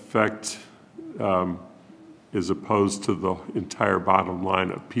affect, as opposed to the entire bottom line,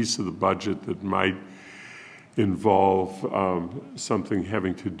 a piece of the budget that might involve something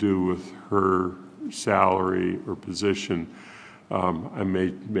having to do with her salary or position, I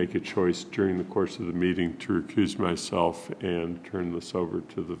may make a choice during the course of the meeting to recuse myself and turn this over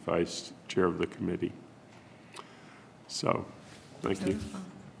to the vice chair of the committee. So, thank you.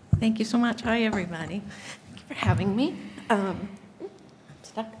 Thank you so much. Hi, everybody. Thank you for having me. I'm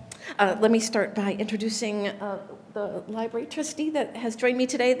stuck. Let me start by introducing the library trustee that has joined me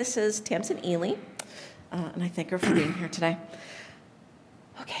today. This is Tamsin Ely, and I thank her for being here today.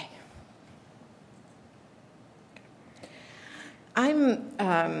 Okay.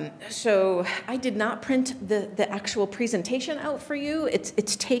 So I did not print the actual presentation out for you.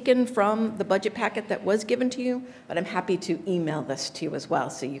 It's taken from the budget packet that was given to you, but I'm happy to email this to you as well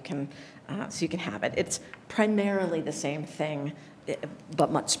so you can have it. It's primarily the same thing,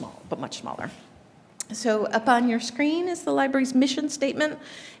 but much smaller. So up on your screen is the library's mission statement.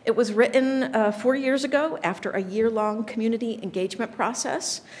 It was written 4 years ago after a year-long community engagement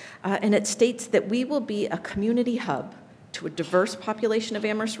process, and it states that we will be a community hub to a diverse population of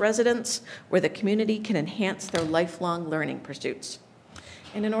Amherst residents where the community can enhance their lifelong learning pursuits.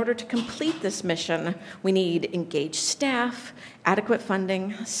 And in order to complete this mission, we need engaged staff, adequate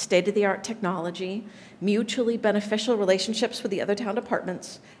funding, state-of-the-art technology, mutually beneficial relationships with the other town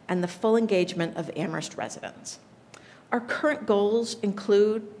departments, and the full engagement of Amherst residents. Our current goals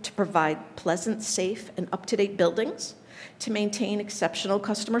include to provide pleasant, safe, and up-to-date buildings, to maintain exceptional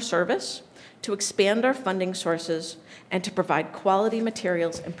customer service, to expand our funding sources, and to provide quality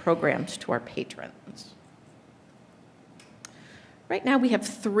materials and programs to our patrons. Right now, we have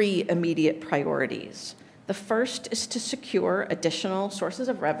 3 immediate priorities. The first is to secure additional sources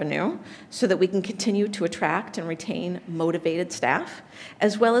of revenue so that we can continue to attract and retain motivated staff,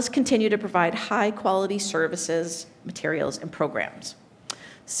 as well as continue to provide high-quality services, materials, and programs.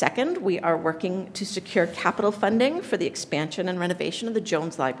 Second, we are working to secure capital funding for the expansion and renovation of the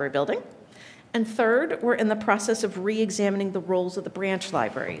Jones Library building. And third, we're in the process of re-examining the roles of the branch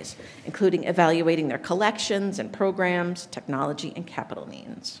libraries, including evaluating their collections and programs, technology, and capital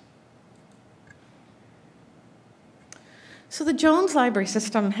needs. So the Jones Library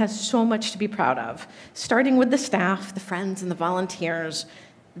System has so much to be proud of, starting with the staff, the friends, and the volunteers.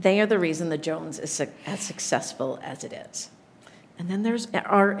 They are the reason the Jones is as successful as it is. And then there's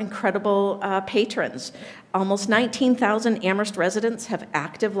our incredible patrons. Almost 19,000 Amherst residents have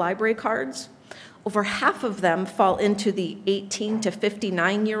active library cards. Over half of them fall into the 18 to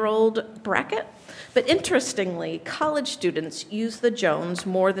 59-year-old bracket. But interestingly, college students use the Jones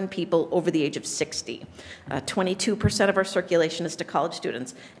more than people over the age of 60. 22% of our circulation is to college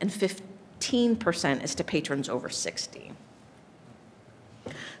students, and 15% is to patrons over 60.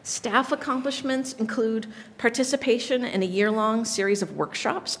 Staff accomplishments include participation in a year-long series of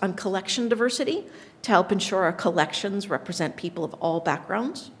workshops on collection diversity to help ensure our collections represent people of all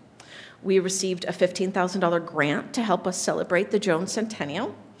backgrounds. We received a $15,000 grant to help us celebrate the Jones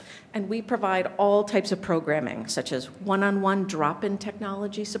Centennial, and we provide all types of programming, such as one-on-one drop-in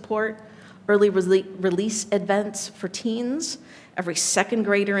technology support, early release events for teens. Every second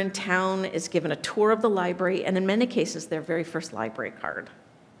grader in town is given a tour of the library, and in many cases, their very first library card.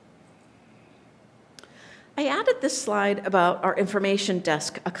 I added this slide about our information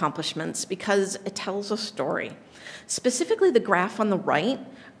desk accomplishments because it tells a story. Specifically, the graph on the right,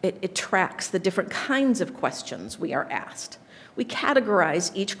 it tracks the different kinds of questions we are asked. We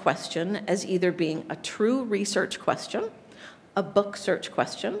categorize each question as either being a true research question, a book search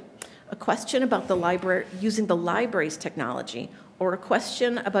question, a question about the library, using the library's technology, or a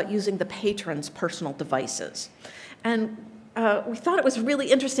question about using the patron's personal devices. And we thought it was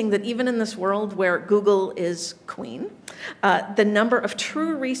really interesting that even in this world where Google is queen, the number of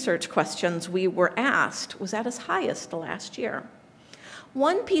true research questions we were asked was at its highest last year.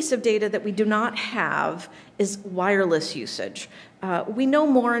 One piece of data that we do not have is wireless usage. We know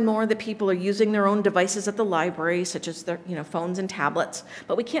more and more that people are using their own devices at the library, such as their phones and tablets,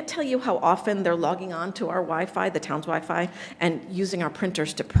 but we can't tell you how often they're logging on to our Wi-Fi, the town's Wi-Fi, and using our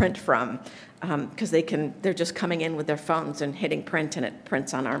printers to print from, because they're just coming in with their phones and hitting print, and it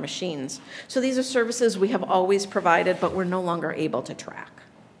prints on our machines. So these are services we have always provided, but we're no longer able to track.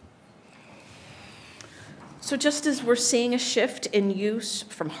 So just as we're seeing a shift in use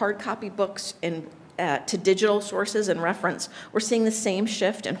from hard copy books to digital sources and reference, we're seeing the same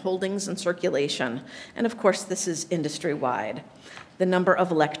shift in holdings and circulation. And of course, this is industry-wide. The number of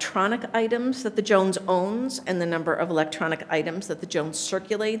electronic items that the Jones owns and the number of electronic items that the Jones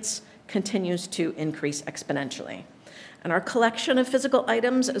circulates continues to increase exponentially. And our collection of physical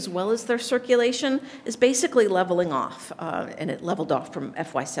items, as well as their circulation, is basically leveling off, and it leveled off from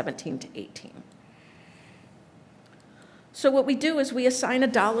FY17 to 18. So what we do is we assign a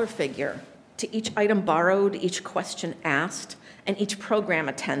dollar figure to each item borrowed, each question asked, and each program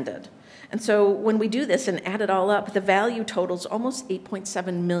attended. And so when we do this and add it all up, the value totals almost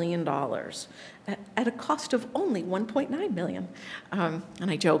 $8.7 million at a cost of only $1.9 million. And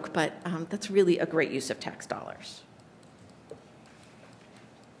I joke, but that's really a great use of tax dollars.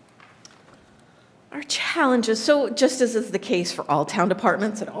 Our challenges, so just as is the case for all town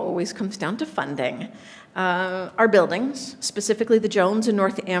departments, it always comes down to funding. Our buildings, specifically the Jones and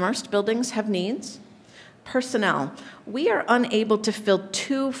North Amherst buildings, have needs. Personnel, we are unable to fill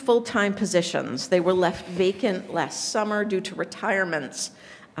 2 full-time positions. They were left vacant last summer due to retirements,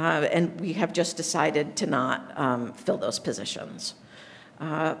 and we have just decided to not fill those positions.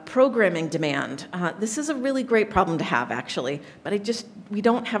 Programming demand. This is a really great problem to have, actually, but we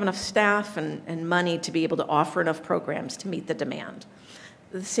don't have enough staff and money to be able to offer enough programs to meet the demand.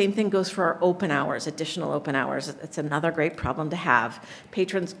 The same thing goes for our open hours, additional open hours. It's another great problem to have.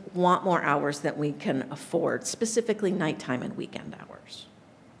 Patrons want more hours than we can afford, specifically nighttime and weekend hours.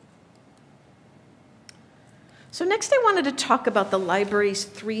 So next I wanted to talk about the library's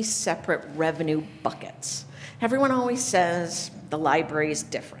 3 separate revenue buckets. Everyone always says the library is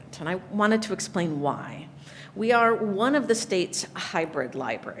different, and I wanted to explain why. We are one of the state's hybrid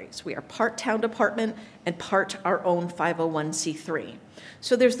libraries. We are part town department and part our own 501c3.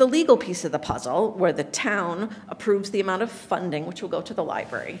 So there's the legal piece of the puzzle where the town approves the amount of funding which will go to the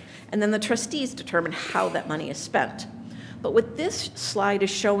library, and then the trustees determine how that money is spent. But what this slide is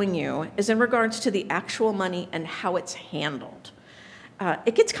showing you is in regards to the actual money and how it's handled.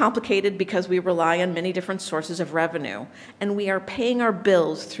 It gets complicated because we rely on many different sources of revenue, and we are paying our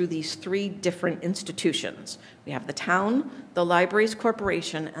bills through these 3 different institutions. We have the town, the libraries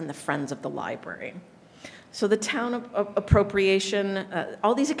corporation, and the Friends of the Library. So the town appropriation,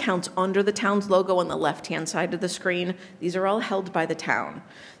 all these accounts under the town's logo on the left-hand side of the screen, these are all held by the town.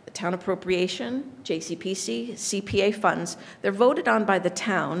 The town appropriation, JCPC, CPA funds, they're voted on by the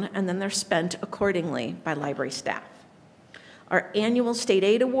town, and then they're spent accordingly by library staff. Our annual state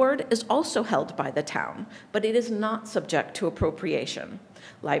aid award is also held by the town, but it is not subject to appropriation.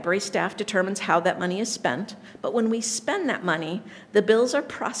 Library staff determines how that money is spent, but when we spend that money, the bills are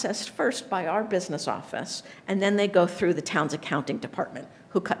processed first by our business office, and then they go through the town's accounting department,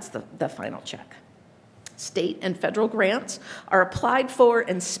 who cuts the final check. State and federal grants are applied for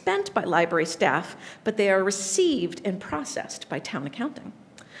and spent by library staff, but they are received and processed by town accounting.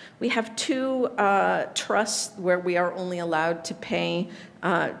 We have 2 trusts where we are only allowed to pay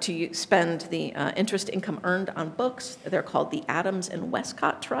to spend the interest income earned on books. They're called the Adams and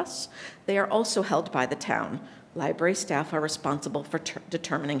Westcott Trusts. They are also held by the town. Library staff are responsible for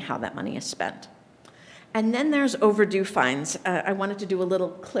determining how that money is spent. And then there's overdue fines. I wanted to do a little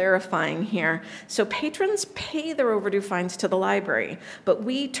clarifying here. So patrons pay their overdue fines to the library, but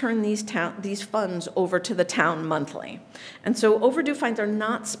we turn these funds over to the town monthly. And so overdue fines are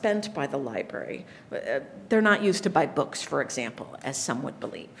not spent by the library. They're not used to buy books, for example, as some would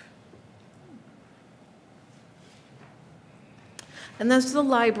believe. And there's the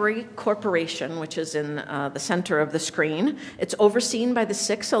Library Corporation, which is in the center of the screen. It's overseen by the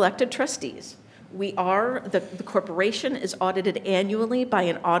 6 elected trustees. The corporation is audited annually by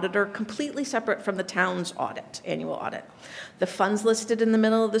an auditor completely separate from the town's annual audit. The funds listed in the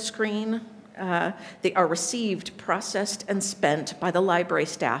middle of the screen they are received, processed, and spent by the library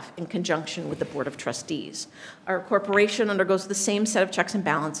staff in conjunction with the Board of Trustees. Our corporation undergoes the same set of checks and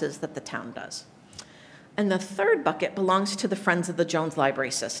balances that the town does. And the third bucket belongs to the Friends of the Jones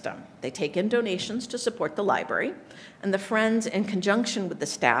Library System. They take in donations to support the library, and the Friends, in conjunction with the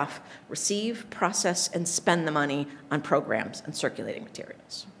staff, receive, process, and spend the money on programs and circulating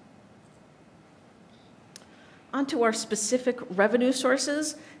materials. On to our specific revenue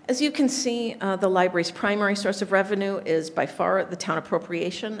sources. As you can see, the library's primary source of revenue is by far the town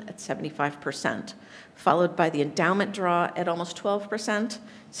appropriation at 75%, followed by the endowment draw at almost 12%,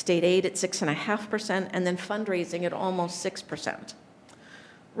 state aid at 6.5%, and then fundraising at almost 6%.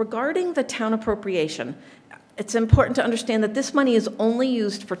 Regarding the town appropriation, it's important to understand that this money is only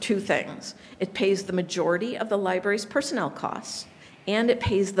used for two things. It pays the majority of the library's personnel costs, and it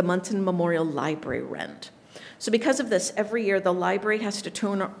pays the Munson Memorial Library rent. So because of this, every year the library has to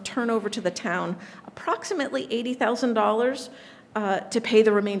turn over to the town approximately $80,000 to pay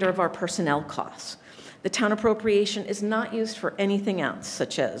the remainder of our personnel costs. The town appropriation is not used for anything else,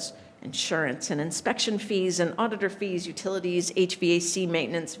 such as insurance and inspection fees and auditor fees, utilities, HVAC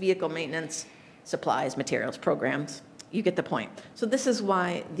maintenance, vehicle maintenance, supplies, materials, programs. You get the point. So this is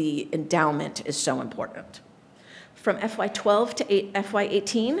why the endowment is so important. From FY12 to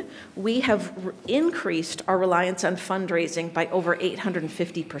FY18, we have increased our reliance on fundraising by over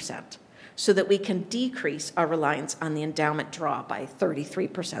 850%, so that we can decrease our reliance on the endowment draw by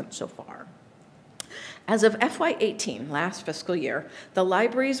 33% so far. As of FY18, last fiscal year, the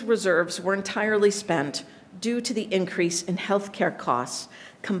library's reserves were entirely spent due to the increase in healthcare costs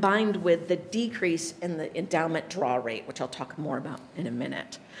combined with the decrease in the endowment draw rate, which I'll talk more about in a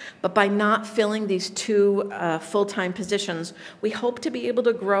minute. But by not filling these two full-time positions, we hope to be able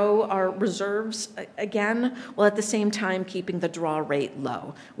to grow our reserves again, while at the same time keeping the draw rate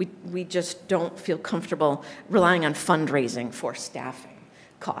low. We just don't feel comfortable relying on fundraising for staffing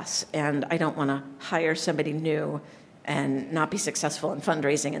costs, and I don't want to hire somebody new and not be successful in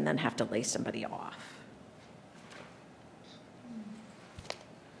fundraising and then have to lay somebody off.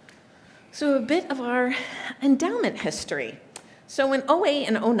 So a bit of our endowment history. So in 2008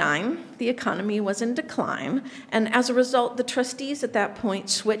 and 2009, the economy was in decline, and as a result, the trustees at that point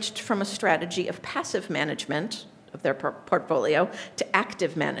switched from a strategy of passive management of their portfolio to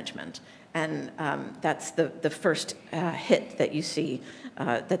active management. And that's the first hit that you see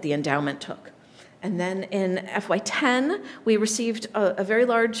that the endowment took. And then in FY10, we received a very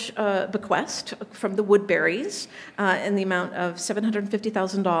large bequest from the Woodburys in the amount of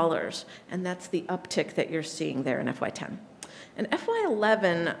 $750,000. And that's the uptick that you're seeing there in FY10. In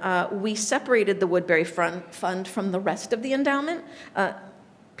FY11, we separated the Woodbury Fund from the rest of the endowment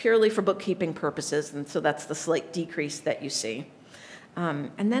purely for bookkeeping purposes. And so that's the slight decrease that you see.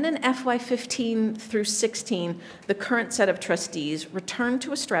 And then in FY15 through 16, the current set of trustees returned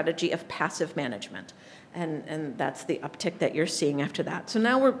to a strategy of passive management. And that's the uptick that you're seeing after that. So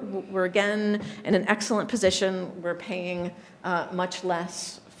now we're again in an excellent position. We're paying much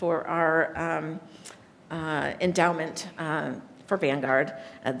less for our endowment for Vanguard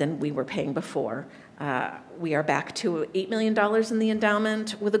than we were paying before. We are back to $8 million in the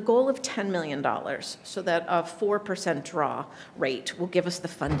endowment with a goal of $10 million, so that a 4% draw rate will give us the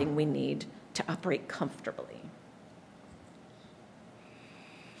funding we need to operate comfortably.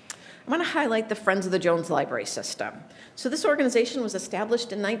 I want to highlight the Friends of the Jones Library System. So this organization was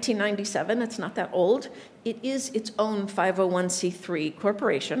established in 1997. It's not that old. It is its own 501c3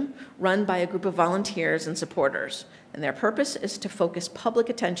 corporation run by a group of volunteers and supporters. And their purpose is to focus public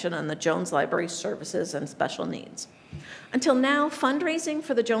attention on the Jones Library services and special needs. Until now, fundraising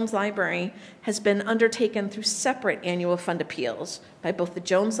for the Jones Library has been undertaken through separate annual fund appeals by both the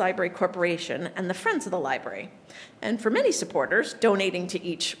Jones Library Corporation and the Friends of the Library. And for many supporters, donating to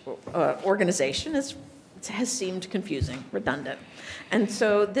each organization has seemed confusing, redundant. And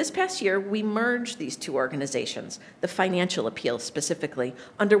so this past year, we merged these two organizations, the financial appeal specifically,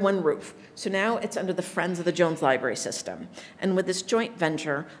 under one roof. So now it's under the Friends of the Jones Library System. And with this joint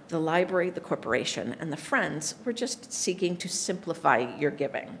venture, the library, the corporation, and the Friends, we're just seeking to simplify your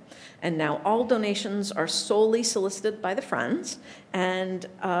giving. And now all donations are solely solicited by the Friends, and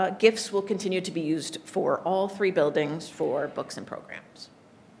gifts will continue to be used for all three buildings for books and programs.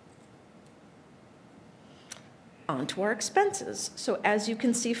 On to our expenses. So as you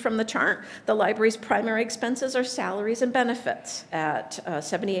can see from the chart, the library's primary expenses are salaries and benefits at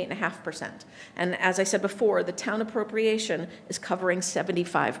 78.5%. And as I said before, the town appropriation is covering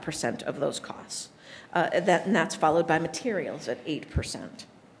 75% of those costs. And that's followed by materials at 8%.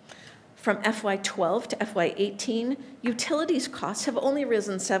 From FY12 to FY18, utilities costs have only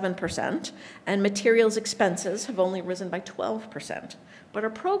risen 7%, and materials expenses have only risen by 12%. But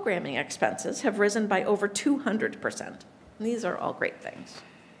our programming expenses have risen by over 200%. And these are all great things.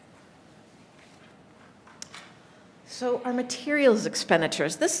 So our materials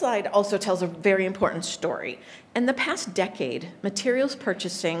expenditures, this slide also tells a very important story. In the past decade, materials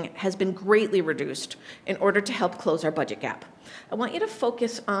purchasing has been greatly reduced in order to help close our budget gap. I want you to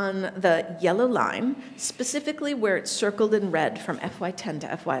focus on the yellow line, specifically where it's circled in red from FY10 to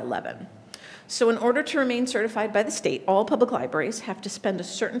FY11. So in order to remain certified by the state, all public libraries have to spend a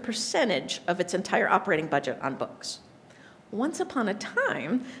certain percentage of its entire operating budget on books. Once upon a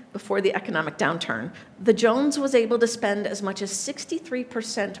time, before the economic downturn, the Jones was able to spend as much as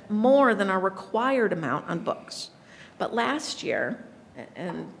 63% more than our required amount on books. But last year,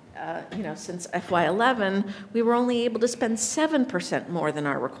 and since FY11, we were only able to spend 7% more than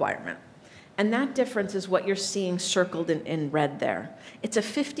our requirement. And that difference is what you're seeing circled in red there. It's a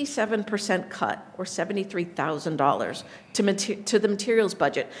 57% cut, or $73,000, to the materials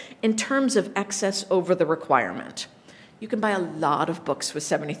budget in terms of excess over the requirement. You can buy a lot of books with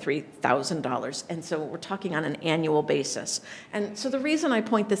 $73,000, and so we're talking on an annual basis. And so the reason I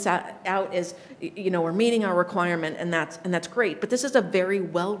point this out is, we're meeting our requirement, and that's great. But this is a very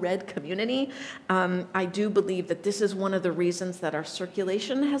well-read community. I do believe that this is one of the reasons that our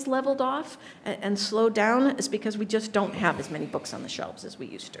circulation has leveled off and slowed down, is because we just don't have as many books on the shelves as we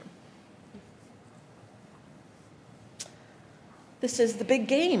used to. This is the big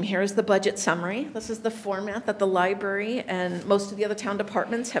game. Here is the budget summary. This is the format that the library and most of the other town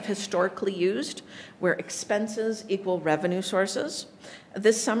departments have historically used, where expenses equal revenue sources.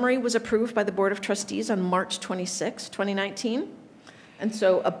 This summary was approved by the Board of Trustees on March 26, 2019. And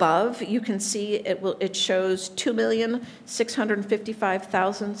so above, you can see it shows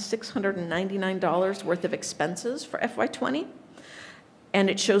 $2,655,699 worth of expenses for FY20. And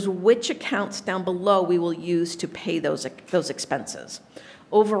it shows which accounts down below we will use to pay those expenses.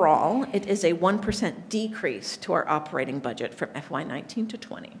 Overall, it is a 1% decrease to our operating budget from FY19 to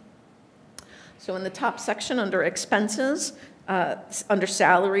 20. So in the top section under expenses, under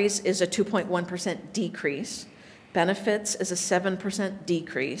salaries is a 2.1% decrease. Benefits is a 7%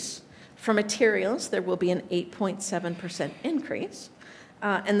 decrease. For materials, there will be an 8.7% increase.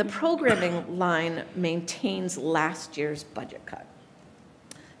 And the programming line maintains last year's budget cut.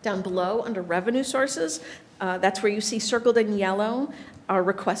 Down below, under revenue sources, that's where you see circled in yellow our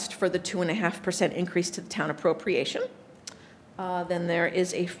request for the 2.5% increase to the town appropriation. Then there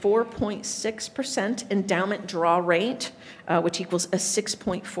is a 4.6% endowment draw rate, which equals a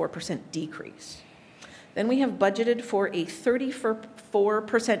 6.4% decrease. Then we have budgeted for a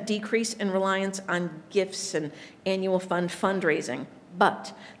 34% decrease in reliance on gifts and annual fund fundraising.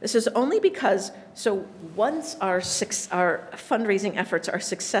 But this is only because, so once our fundraising efforts are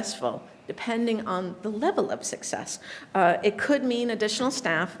successful, depending on the level of success, it could mean additional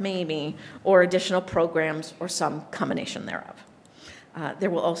staff, maybe, or additional programs, or some combination thereof. We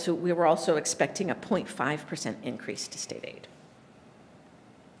were also expecting a 0.5% increase to state aid.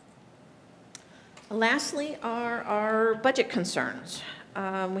 Lastly are our budget concerns.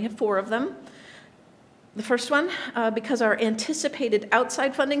 We have 4 of them. The first one, because our anticipated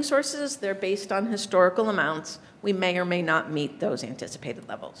outside funding sources, they're based on historical amounts, we may or may not meet those anticipated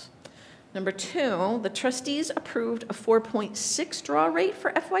levels. Number 2, the trustees approved a 4.6 draw rate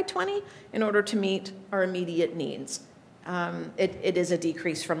for FY20 in order to meet our immediate needs. It is a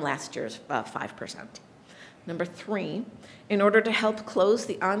decrease from last year's 5%. Number 3, in order to help close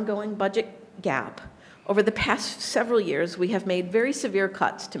the ongoing budget gap, over the past several years, we have made very severe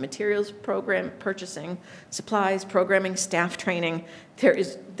cuts to materials, program purchasing, supplies, programming, staff training.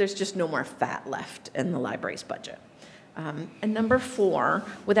 There's just no more fat left in the library's budget. And number 4,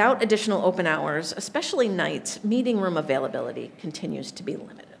 without additional open hours, especially nights, meeting room availability continues to be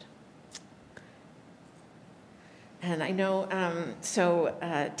limited. And I know,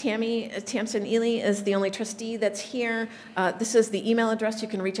 Tammy Tamson-Ely is the only trustee that's here. This is the email address. You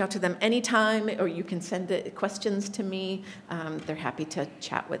can reach out to them anytime, or you can send questions to me. They're happy to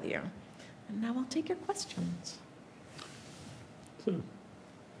chat with you. And now I'll take your questions. So,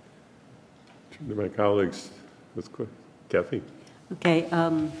 turn to my colleagues. That's quick. Kathy. Okay,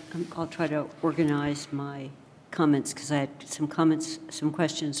 I'll try to organize my comments because I had some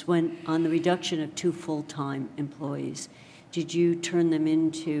questions. When on the reduction of 2 full-time employees, did you turn them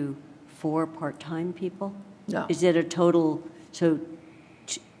into 4 part-time people? No. Is it a total, so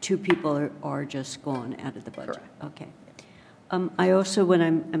 2 people are just gone out of the budget? Correct. Okay. I also, when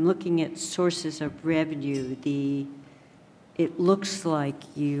I'm looking at sources of revenue, the it looks like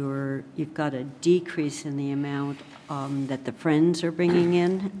you've got a decrease in the amount that the Friends are bringing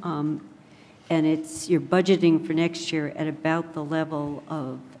in, and you're budgeting for next year at about the level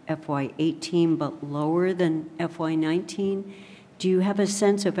of FY18, but lower than FY19. Do you have a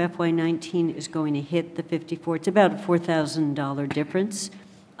sense if FY19 is going to hit the 54? It's about a $4,000 difference.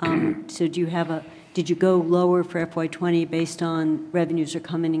 So did you go lower for FY20 based on revenues are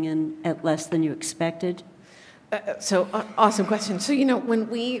coming in at less than you expected? Awesome question. So,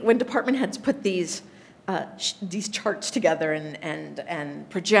 when department heads put these charts together and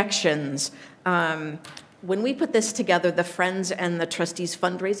projections, when we put this together, the Friends and the trustees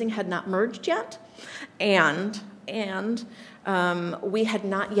fundraising had not merged yet, and we had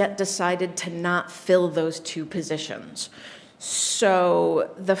not yet decided to not fill those two positions.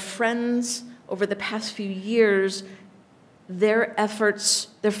 So the Friends, over the past few years, their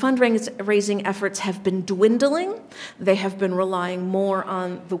fundraising efforts have been dwindling. They have been relying more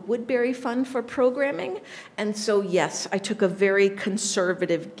on the Woodbury Fund for programming. And so, yes, I took a very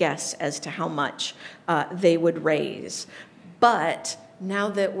conservative guess as to how much they would raise. But now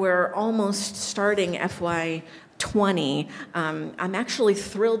that we're almost starting FY20, I'm actually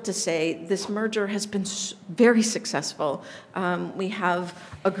thrilled to say this merger has been very successful. We have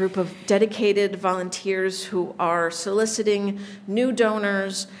a group of dedicated volunteers who are soliciting new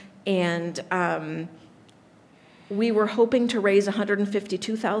donors, and we were hoping to raise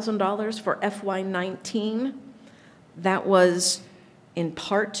 $152,000 for FY19. That was in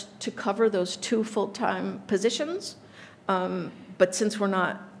part to cover those two full-time positions, but since we're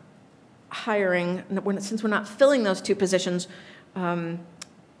not since we're not filling those two positions,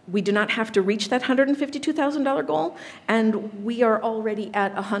 we do not have to reach that $152,000 goal, and we are already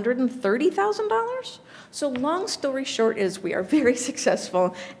at $130,000. So long story short is we are very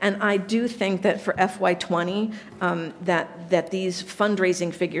successful, and I do think that for FY20, that these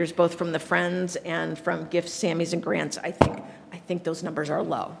fundraising figures, both from the Friends and from gifts, Sammys, and grants, I think those numbers are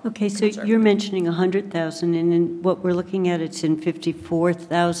low. Okay, so you're mentioning 100,000, and in what we're looking at, it's in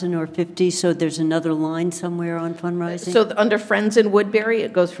 54,000 or 50. So there's another line somewhere on fundraising. So under Friends in Woodbury,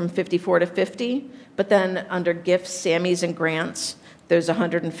 it goes from 54 to 50, but then under gifts, Sammys, and grants, there's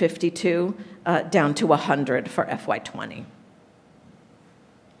 152 down to 100 for FY20.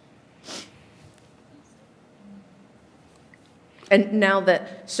 And now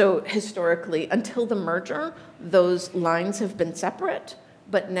so historically, until the merger, those lines have been separate,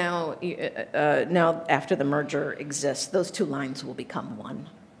 but now after the merger exists, those two lines will become one.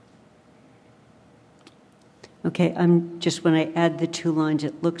 Okay, when I add the two lines,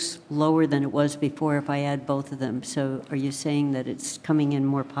 it looks lower than it was before if I add both of them. So are you saying that it's coming in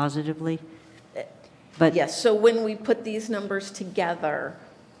more positively? But yes, so when we put these numbers together,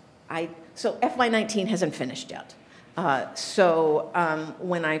 so FY19 hasn't finished yet.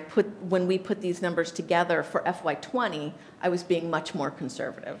 When we put these numbers together for FY20, I was being much more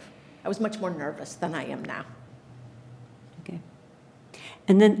conservative. I was much more nervous than I am now. Okay.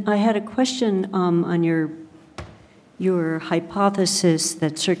 And then I had a question on your hypothesis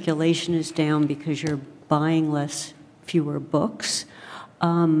that circulation is down because you're buying fewer books.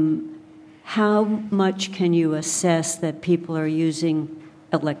 How much can you assess that people are using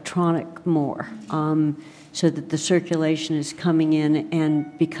electronic more? So that the circulation is coming in,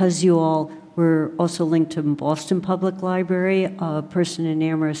 and because you all were also linked to Boston Public Library, a person in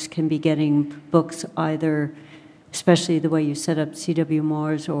Amherst can be getting books either, especially the way you set up C.W.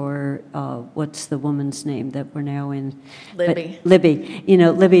 Mars, or what's the woman's name that we're now in? Libby. Libby.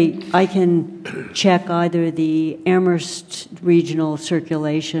 Libby, I can check either the Amherst regional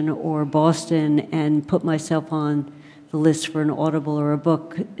circulation or Boston and put myself on the list for an Audible or a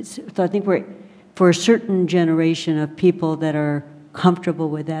book. So I think for a certain generation of people that are comfortable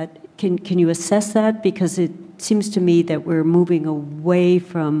with that, can you assess that? Because it seems to me that we're moving away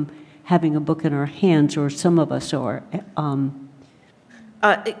from having a book in our hands, or some of us are.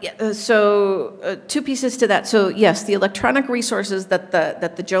 Two pieces to that. So yes, the electronic resources that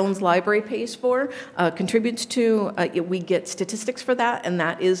the Jones Library pays for contributes to. We get statistics for that, and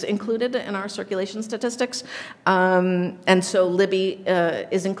that is included in our circulation statistics. And so Libby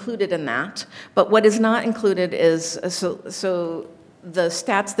is included in that. But what is not included is so the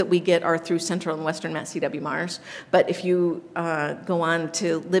stats that we get are through Central and Western Mass C.W. Mars. But if you go on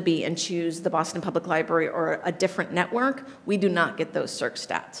to Libby and choose the Boston Public Library or a different network, we do not get those circ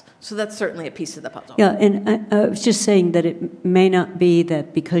stats. So that's certainly a piece of the puzzle. Yeah, and I was just saying that it may not be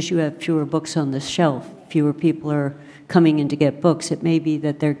that because you have fewer books on the shelf, fewer people are coming in to get books. It may be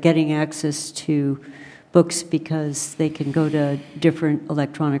that they're getting access to books because they can go to different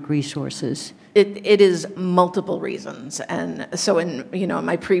electronic resources? It is multiple reasons, and so in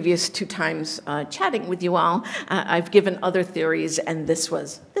my previous 2 times chatting with you all, I've given other theories, and this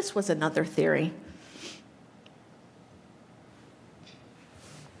was another theory.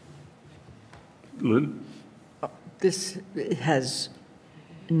 Lynn? This has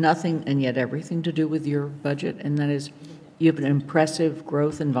nothing and yet everything to do with your budget, and that is you have an impressive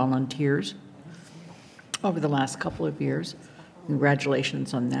growth in volunteers over the last couple of years.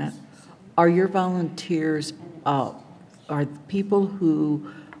 Congratulations on that. Are your volunteers, are people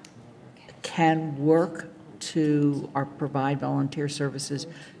who can work to or provide volunteer services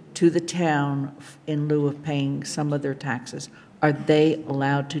to the town in lieu of paying some of their taxes? Are they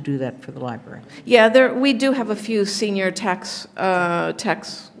allowed to do that for the library? Yeah, we do have a few senior tax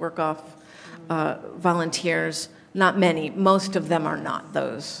work-off volunteers. Not many. Most of them are not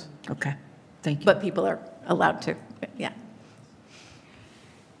those. Okay, thank you. But people are allowed to, yeah.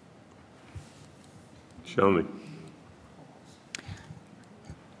 Shelly?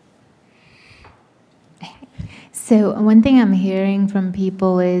 So one thing I'm hearing from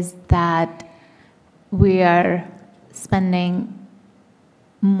people is that we are spending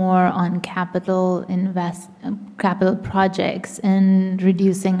more on capital projects and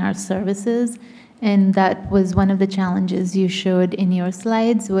reducing our services. And that was one of the challenges you showed in your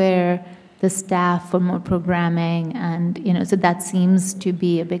slides, where the staff for more programming, and so that seems to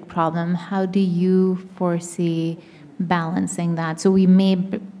be a big problem. How do you foresee balancing that? So we may,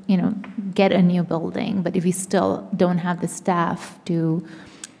 get a new building, but if we still don't have the staff to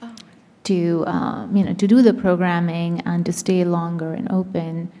do the programming and to stay longer and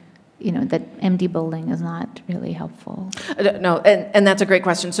open, that empty building is not really helpful. No, and that's a great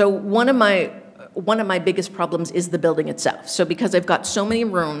question. So one of my biggest problems is the building itself. So because I've got so many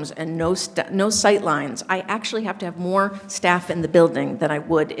rooms and no sight lines, I actually have to have more staff in the building than I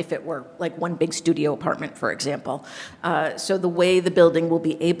would if it were like one big studio apartment, for example. So the way the building will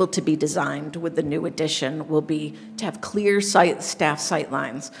be able to be designed with the new addition will be to have clear staff sight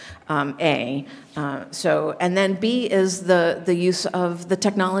lines, A. And then B is the use of the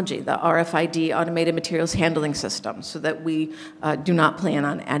technology, the RFID automated materials handling system, so that we do not plan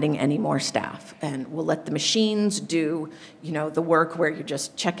on adding any more staff. And we'll let the machines do, the work where you're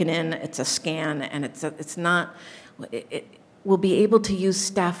just checking in, it's a scan, and we'll be able to use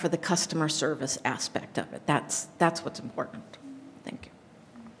staff for the customer service aspect of it. That's what's important. Thank you.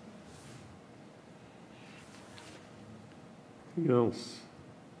 Anything else?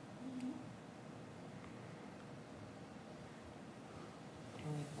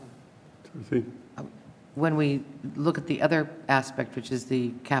 Dorothy? When we look at the other aspect, which is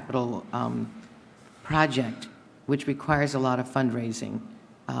the capital project, which requires a lot of fundraising,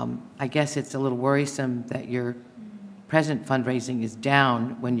 I guess it's a little worrisome that your present fundraising is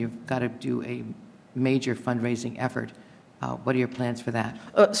down when you've got to do a major fundraising effort. What are your plans for that?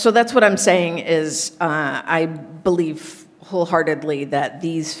 So that's what I'm saying is I believe wholeheartedly that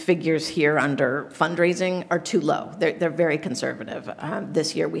these figures here under fundraising are too low. They're very conservative.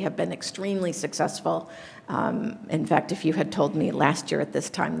 This year we have been extremely successful. In fact, if you had told me last year at this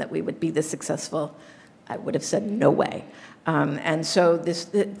time that we would be this successful, I would have said no way. And so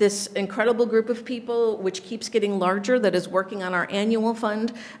this incredible group of people, which keeps getting larger, that is working on our annual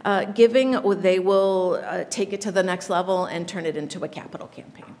fund giving, they will take it to the next level and turn it into a capital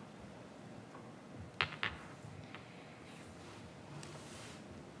campaign.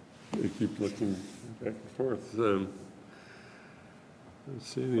 I keep looking back and forth. Let's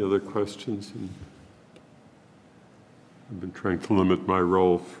see, any other questions? I've been trying to limit my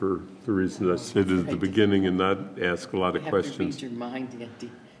role for the reason I stated at the beginning and not ask a lot of questions. You have to read your mind,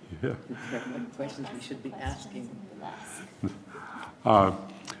 Andy. Yeah. What questions we should be asking. No,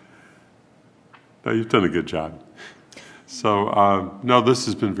 you've done a good job. So, no, this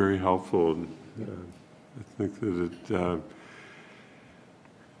has been very helpful. And, I think that it...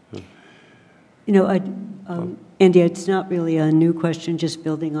 Andy, it's not really a new question, just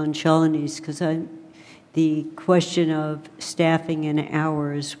building on Shalini's, because the question of staffing and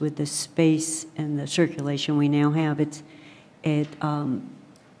hours with the space and the circulation we now have,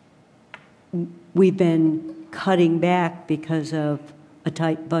 we've been cutting back because of a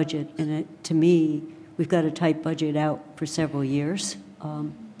tight budget, and to me, we've got a tight budget out for several years.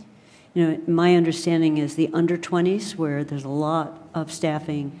 My understanding is the under 20s, where there's a lot of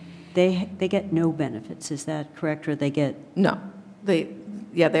staffing, they get no benefits. Is that correct, or they get? No, they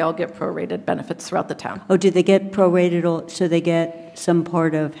all get prorated benefits throughout the town. Oh, do they get prorated? So they get some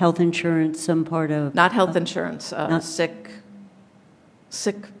part of health insurance, some part of not health insurance, sick,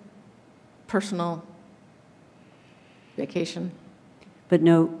 personal vacation. But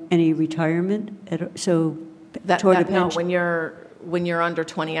no, any retirement? So toward a No, pension? when you're under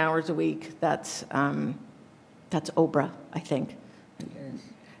 20 hours a week, that's OBRA, I think.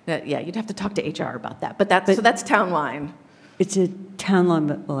 Yeah, you'd have to talk to HR about that. But that's townwide. It's a town line,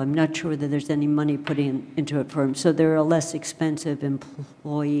 but, well, I'm not sure that there's any money put into it for them. So they're a less expensive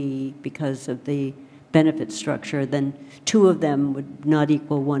employee because of the benefit structure. Then 2 of them would not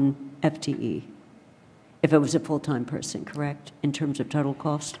equal 1 FTE if it was a full-time person, correct, in terms of total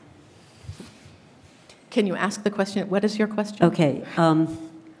cost? Can you ask the question? What is your question? Okay.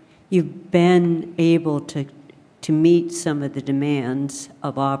 You've been able to meet some of the demands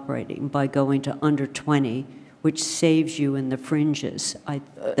of operating by going to under 20, which saves you in the fringes,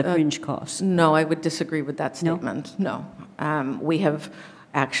 the fringe costs. No, I would disagree with that statement. No. We have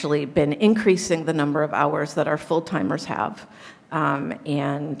actually been increasing the number of hours that our full-timers have,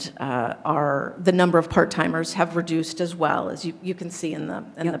 and the number of part-timers have reduced as well, as you can see in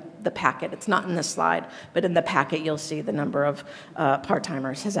the packet. It's not in this slide, but in the packet you'll see the number of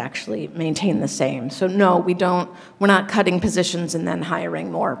part-timers has actually maintained the same. So no, we're not cutting positions and then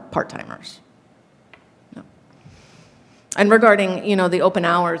hiring more part-timers. And regarding, the open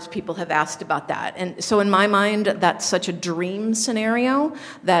hours, people have asked about that. And so in my mind, that's such a dream scenario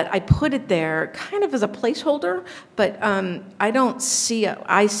that I put it there kind of as a placeholder, but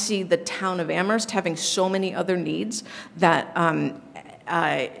I see the town of Amherst having so many other needs that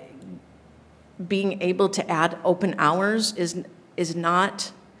being able to add open hours is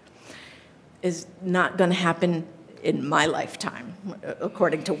not going to happen in my lifetime,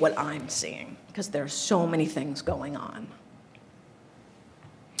 according to what I'm seeing, because there are so many things going on.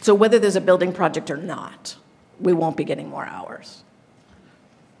 So whether there's a building project or not, we won't be getting more hours.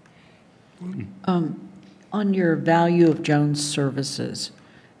 On your value of Jones services,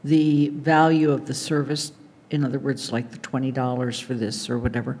 the value of the service, in other words, like the $20 for this or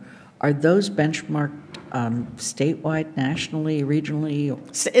whatever, are those benchmarked statewide, nationally, regionally?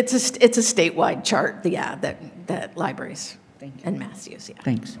 It's a statewide chart, yeah, that libraries and Mass use, yeah.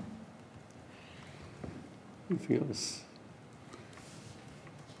 Thanks. Anything else?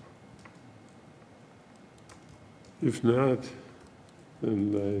 If not,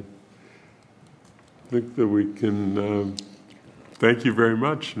 then I think that we can thank you very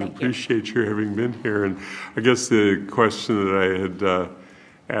much and appreciate your having been here. And I guess the question that I had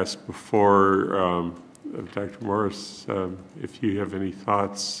asked before of Dr. Morris, if you have any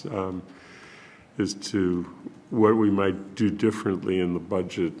thoughts as to what we might do differently in the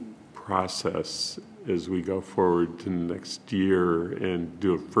budget process as we go forward to next year and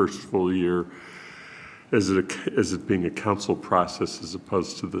do a first full year as it being a council process as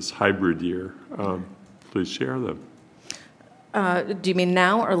opposed to this hybrid year. Please share them. Do you mean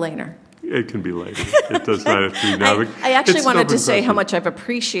now or later? It can be later. It does not have to be now. I actually wanted to say how much I've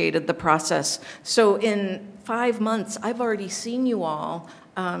appreciated the process. So in 5 months, I've already seen you all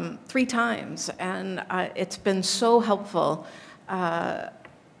 3 times, and it's been so helpful.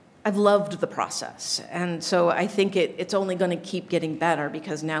 I've loved the process, and so I think it's only going to keep getting better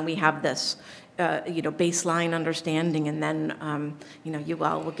because now we have this baseline understanding, and then you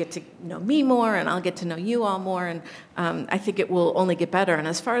all will get to know me more, and I'll get to know you all more, and I think it will only get better. And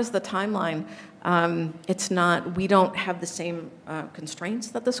as far as the timeline, we don't have the same constraints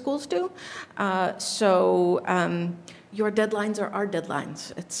that the schools do, so your deadlines are our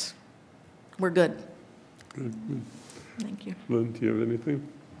deadlines. We're good. Good. Thank you. Lynn, do you have anything?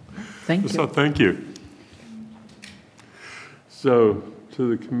 Thank you. So thank you. So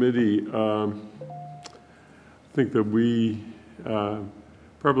to the committee, I think that we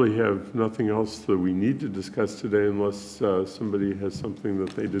probably have nothing else that we need to discuss today unless somebody has something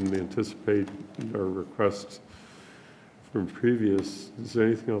that they didn't anticipate or request from previous. Is there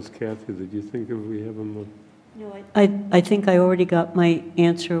anything else, Kathy, that you think of we have on the... No, I think I already got my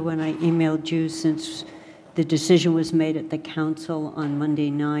answer when I emailed you, since the decision was made at the council on Monday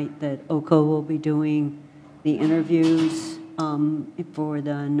night that OCO will be doing the interviews for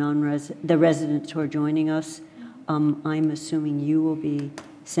the residents who are joining us. I'm assuming you will be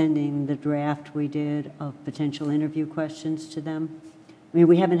sending the draft we did of potential interview questions to them. I mean,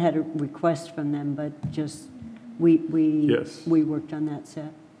 we haven't had a request from them, but just we worked on that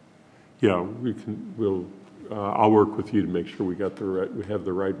set. Yeah, I'll work with you to make sure we have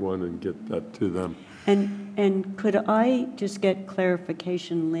the right one and get that to them. And could I just get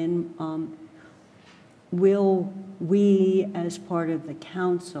clarification, Lynn? Will we, as part of the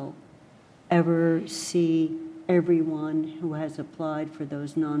council, ever see everyone who has applied for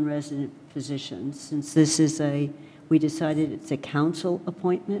those non-resident positions? Since this is we decided it's a council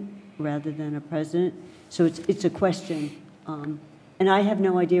appointment rather than a president, So it's a question. And I have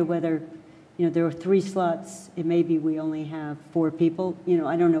no idea whether, there are 3 slots, and maybe we only have 4 people.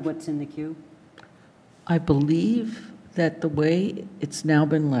 I don't know what's in the queue. I believe that the way it's now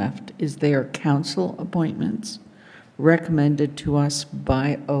been left is they are council appointments recommended to us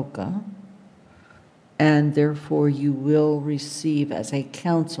by OCA, and therefore you will receive as a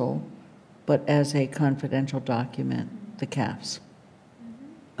council, but as a confidential document, the CAFs.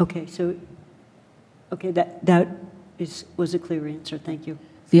 Okay, that was a clear answer. Thank you.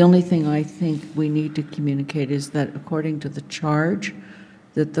 The only thing I think we need to communicate is that according to the charge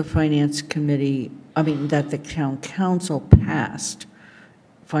that the Finance Committee, that the Town Council passed,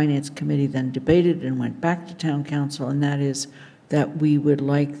 Finance Committee then debated and went back to Town Council, and that is that we would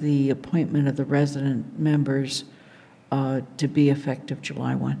like the appointment of the resident members to be effective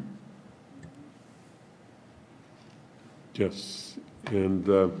July 1. Yes, and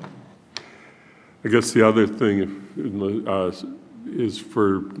I guess the other thing is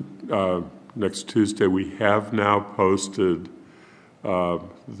for next Tuesday, we have now posted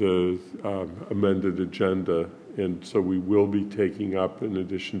the amended agenda, and so we will be taking up, in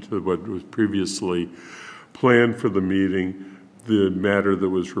addition to what was previously planned for the meeting, the matter that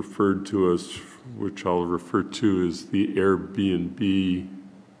was referred to us, which I'll refer to as the Airbnb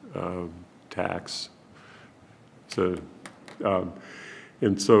tax.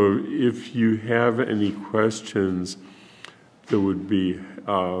 And so if you have any questions that would be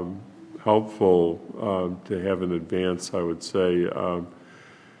helpful to have in advance, I would say,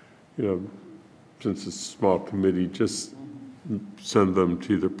 since it's a small committee, just send them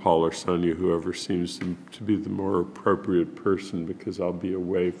to either Paul or Sonia, whoever seems to be the more appropriate person, because I'll be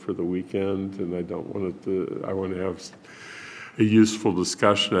away for the weekend and I don't want it to, I want to have a useful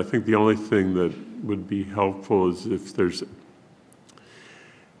discussion. I think the only thing that would be helpful is if there's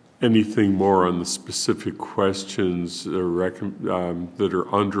anything more on the specific questions that are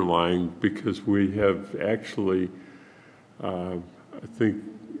underlying, because we have actually, I think,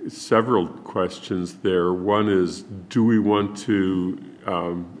 several questions there. One is, do we want to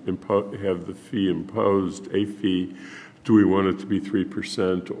have the fee imposed, a fee? Do we want it to be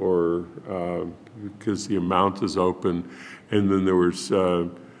 3% or because the amount is open? And then there was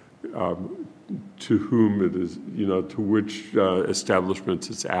to whom it is, to which establishments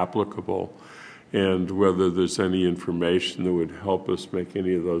it's applicable, and whether there's any information that would help us make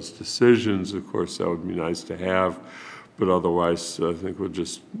any of those decisions. Of course, that would be nice to have, but otherwise, I think we'll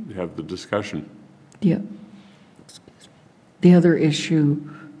just have the discussion. Yeah. The other issue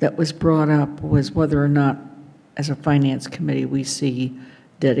that was brought up was whether or not, as a finance committee, we see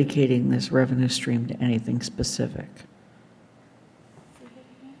dedicating this revenue stream to anything specific.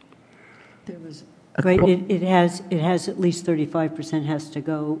 There was Right, it has at least 35% has to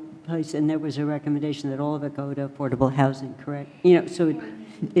go place, and there was a recommendation that all of it go to affordable housing, correct? So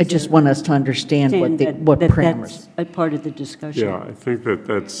I just want us to understand what parameters. That's a part of the discussion. Yeah, I think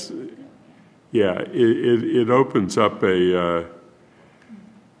that's, it opens up a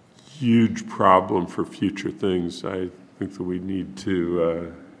huge problem for future things. I think that we need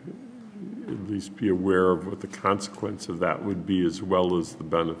to at least be aware of what the consequence of that would be, as well as the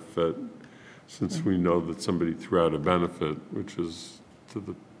benefit, since we know that somebody threw out a benefit, which is to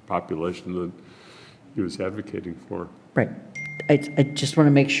the population that he was advocating for. Right. I just want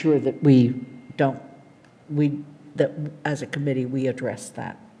to make sure that that as a committee, we address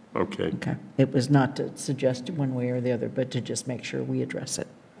that. Okay. Okay. It was not to suggest one way or the other, but to just make sure we address it.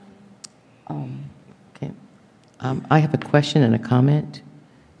 Okay. I have a question and a comment.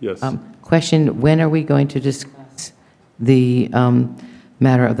 Yes. Question, when are we going to discuss the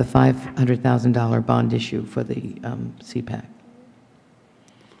matter of the $500,000 bond issue for the CPAC?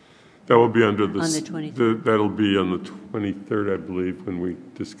 That will be under the... On the 23rd. That'll be on the 23rd, I believe, when we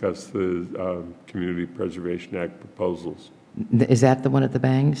discuss the Community Preservation Act proposals. Is that the one at the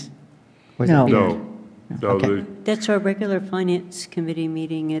Bangs? Or is No. it No. No, Okay. That's our regular finance committee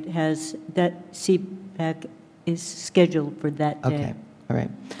meeting. It has, that CPAC is scheduled for that day. Okay, all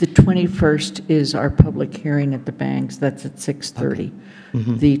right. The 21st is our public hearing at the Bangs. That's at 6:30.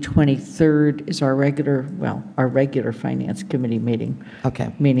 Mm-hmm. The 23rd is our regular finance committee meeting.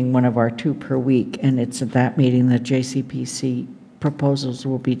 Okay. Meaning one of our 2 per week, and it's at that meeting that JCPC proposals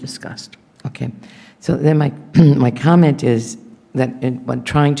will be discussed. Okay. So then my comment is that when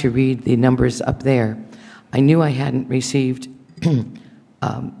trying to read the numbers up there, I knew I hadn't received,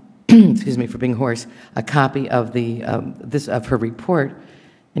 excuse me for being hoarse, a copy of of her report,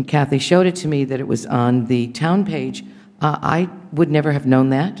 and Kathy showed it to me that it was on the town page. I would never have known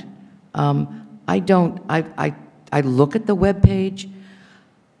that. I look at the web page.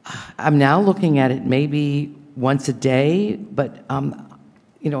 I'm now looking at it maybe once a day, but,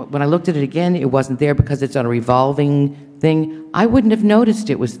 when I looked at it again, it wasn't there because it's on a revolving thing. I wouldn't have noticed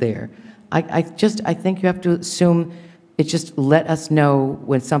it was there. I think you have to assume it's just let us know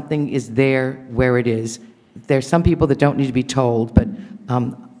when something is there, where it is. There's some people that don't need to be told, but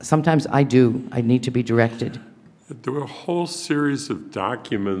sometimes I do. I need to be directed. There were a whole series of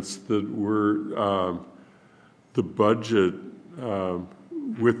documents that were the budget,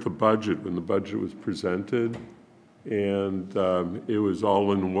 with the budget, when the budget was presented, and it was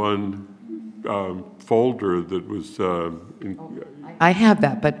all in one folder that was... I have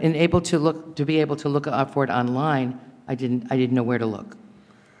that, but to be able to look up for it online, I didn't know where to look.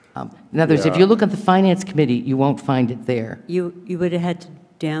 In other words, if you look at the Finance Committee, you won't find it there. You would have had to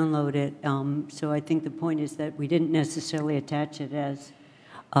download it. So I think the point is that we didn't necessarily attach it as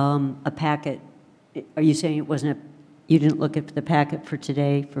a packet. Are you saying it wasn't you didn't look at the packet for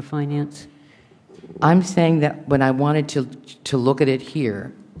today for finance? I'm saying that when I wanted to look at it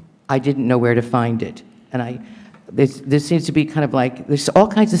here, I didn't know where to find it. And there seems to be kind of like, there's all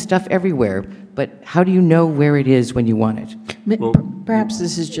kinds of stuff everywhere, but how do you know where it is when you want it? Well, perhaps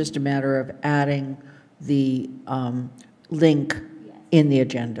this is just a matter of adding the link in the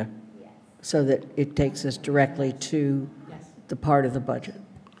agenda so that it takes us directly to the part of the budget.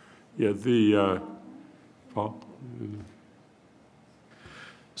 Yeah, Paul?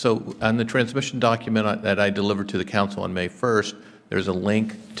 So on the transmission document that I delivered to the council on May 1st, there's a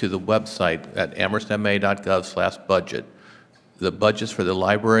link to the website at amherstma.gov/budget. The budgets for the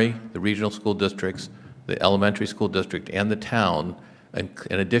library, the regional school districts, the elementary school district, and the town,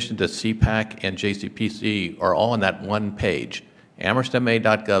 in addition to CPAC and JCPC, are all on that one page,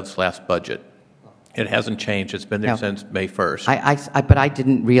 amherstma.gov/budget. It hasn't changed. It's been there since May 1st. But I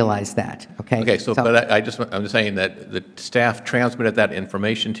didn't realize that, okay? Okay, but I'm saying that the staff transmitted that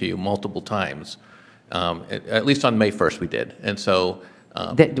information to you multiple times. At least on May 1st we did. And so...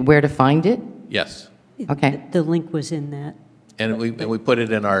 where to find it? Yes. Okay. The link was in that. And we put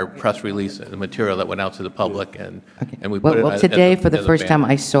it in our press release, the material that went out to the public, and we put Well, it today, as a, for the first time,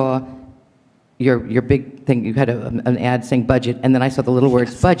 I saw your big thing. You had an ad saying budget, and then I saw the little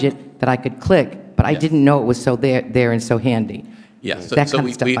words budget that I could click, but I didn't know it was so there and so handy. Yes, So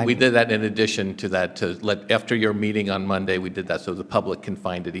we did that in addition to that, after your meeting on Monday, we did that so the public can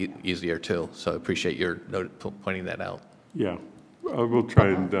find it easier too. So I appreciate your pointing that out. Yeah, we'll try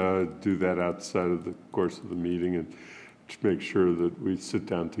and do that outside of the course of the meeting and just make sure that we sit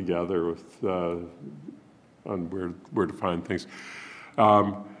down together with on where to find things.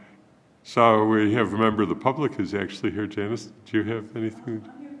 So we have a member of the public who's actually here. Janice, do you have anything?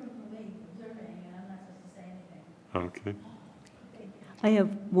 I'm here from the wing observing, and I'm not supposed to say anything. Okay. I have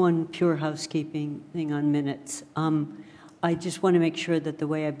one pure housekeeping thing on minutes. I just want to make sure that the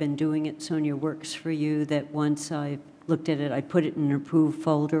way I've been doing it, Sonia, works for you, that once I've looked at it, I put it in an approved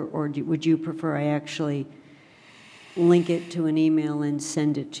folder, or would you prefer I actually link it to an email and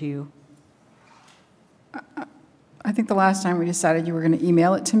send it to you? I think the last time we decided you were going to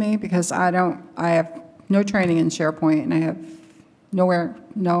email it to me because I have no training in SharePoint and I have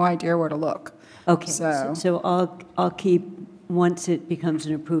no idea where to look. Okay, So I'll keep, once it becomes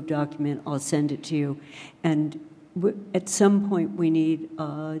an approved document, I'll send it to you. And at some point, we need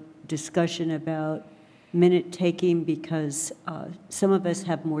a discussion about minute taking because some of us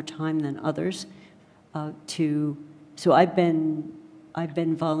have more time than others so I've been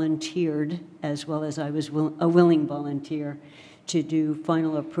volunteered, as well as I was a willing volunteer, to do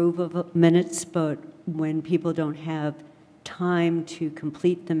final approval of minutes, but when people don't have time to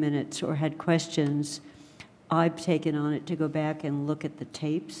complete the minutes or had questions, I've taken on it to go back and look at the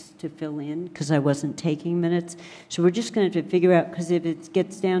tapes to fill in, because I wasn't taking minutes. So we're just going to figure out, because if it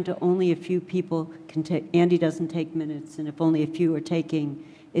gets down to only a few people can take, Andy doesn't take minutes, and if only a few are taking,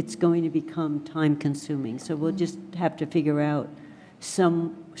 it's going to become time-consuming. So we'll just have to figure out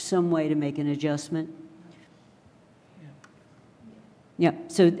some way to make an adjustment. Yeah,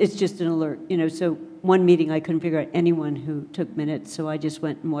 so it's just an alert. So one meeting I couldn't figure out anyone who took minutes, so I just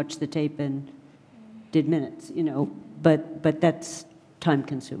went and watched the tape and did minutes, but that's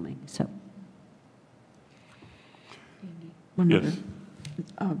time-consuming, so. Yes.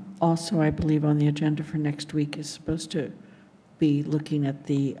 Also, I believe on the agenda for next week is supposed to be looking at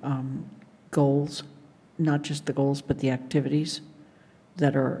the goals, not just the goals, but the activities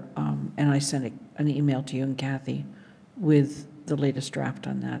that are, and I sent an email to you and Kathy with the latest draft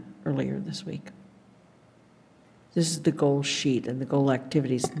on that earlier this week. This is the goal sheet and the goal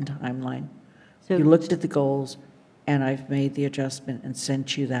activities and timeline. So you looked at the goals, and I've made the adjustment and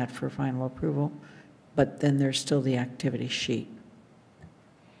sent you that for final approval, but then there's still the activity sheet.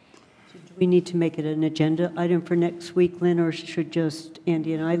 we need to make it an agenda item for next week, Lynn, or should just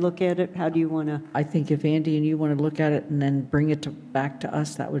Andy and I look at it? How do you want to? I think if Andy and you want to look at it and then bring it back to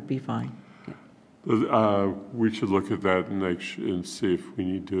us, that would be fine. We should look at that and see if we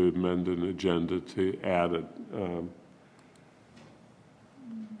need to amend an agenda to add it.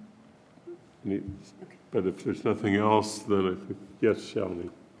 But if there's nothing else, then I think, yes,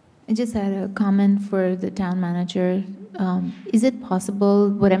 Shalini. I just had a comment for the town manager. Is it possible,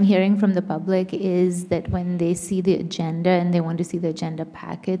 what I'm hearing from the public is that when they see the agenda and they want to see the agenda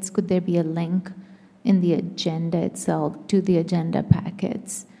packets, could there be a link in the agenda itself to the agenda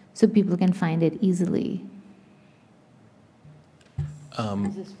packets so people can find it easily?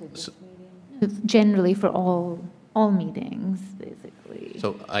 Generally for all meetings, basically.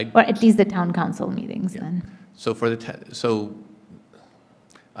 So or at least the town council meetings then. So for the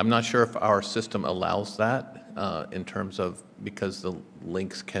I'm not sure if our system allows that in terms of, because the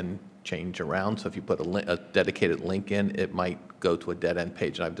links can change around. So if you put a dedicated link in, it might go to a dead-end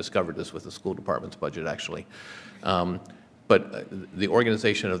page. And I've discovered this with the school department's budget, actually. But the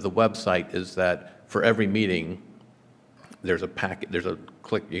organization of the website is that for every meeting, there's a packet, there's a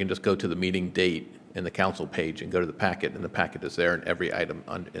click, you can just go to the meeting date in the council page and go to the packet, and the packet is there, and every item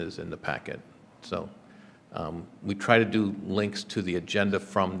is in the packet. So we try to do links to the agenda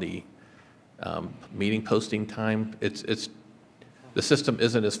from the meeting posting time. The system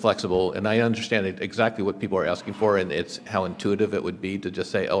isn't as flexible, and I understand exactly what people are asking for, and it's how intuitive it would be to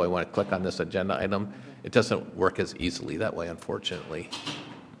just say, oh, I want to click on this agenda item. It doesn't work as easily that way, unfortunately.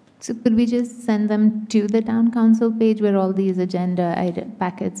 So could we just send them to the town council page where all these agenda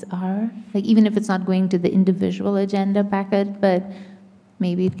packets are? Like, even if it's not going to the individual agenda packet, but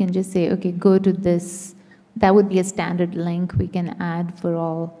maybe it can just say, okay, go to this. That would be a standard link we can add for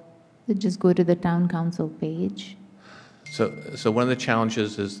all. Just go to the town council page. So one of the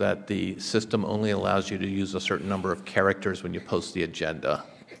challenges is that the system only allows you to use a certain number of characters when you post the agenda.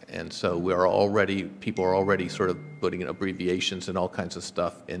 And so people are already sort of putting in abbreviations and all kinds of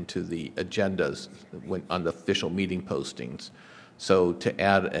stuff into the agendas on the official meeting postings. So to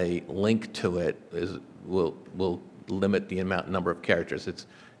add a link to it will limit the number of characters.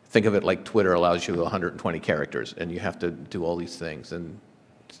 Think of it like Twitter allows you 120 characters, and you have to do all these things. And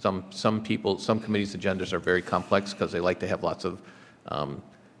some committees' agendas are very complex because they like to have lots of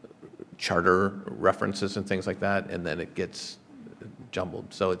charter references and things like that, and then it gets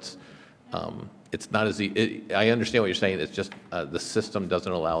jumbled. So it's not as easy. I understand what you're saying. It's just the system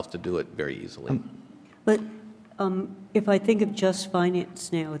doesn't allow us to do it very easily. But if I think of just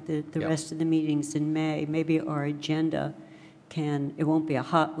finance now, the rest of the meetings in May, maybe our agenda it won't be a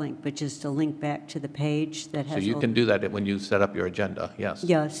hot link, but just a link back to the page that has. So you can do that when you set up your agenda, yes.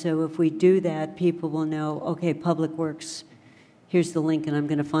 Yeah, so if we do that, people will know, okay, Public Works, here's the link, and I'm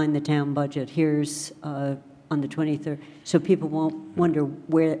going to find the town budget. Here's on the 23rd. So people won't wonder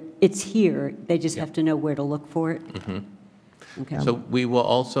where it's here. They just have to know where to look for it. Mm-hmm. Okay. So we will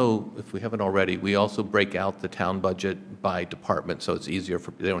also, if we haven't already, we also break out the town budget by department, so it's easier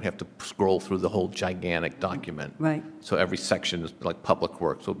they don't have to scroll through the whole gigantic document. Right. So every section is like Public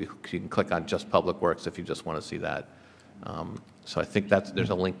Works. You can click on just Public Works if you just want to see that. So I think there's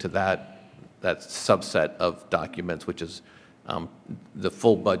a link to that subset of documents, which is the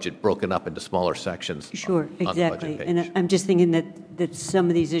full budget broken up into smaller sections. Sure, exactly. And I'm just thinking that some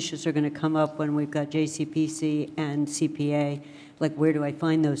of these issues are going to come up when we've got JCPC and CPA. Like, where do I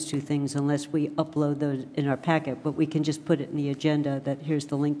find those two things unless we upload those in our packet? But we can just put it in the agenda that here's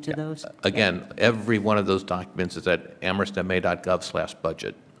the link to those. Again, every one of those documents is at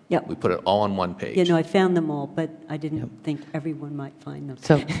amherstma.gov/budget. Yep. We put it all on one page. You know, I found them all, but I didn't think everyone might find them.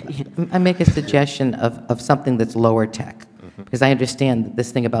 So I make a suggestion of something that's lower tech, because I understand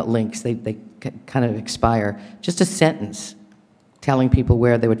this thing about links, they kind of expire. Just a sentence telling people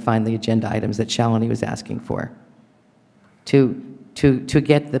where they would find the agenda items that Shalini was asking for. To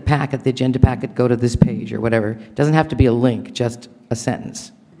get the packet, the agenda packet, go to this page or whatever. It doesn't have to be a link, just a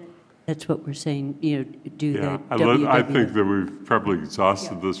sentence. That's what we're saying, you know, do that. I think that we've probably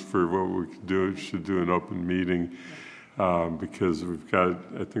exhausted this for what we could do. Should do an open meeting because I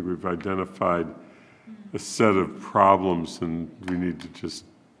think we've identified a set of problems, and we need to just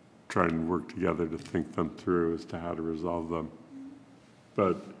try and work together to think them through as to how to resolve them.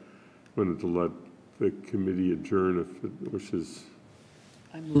 But I wanted to let the committee adjourn if it wishes.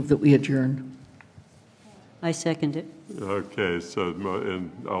 I move that we adjourn. I second it. Okay, so and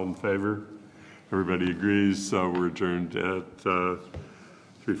all in favor? Everybody agrees, so we're adjourned at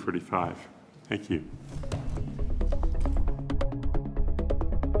 3:45. Thank you.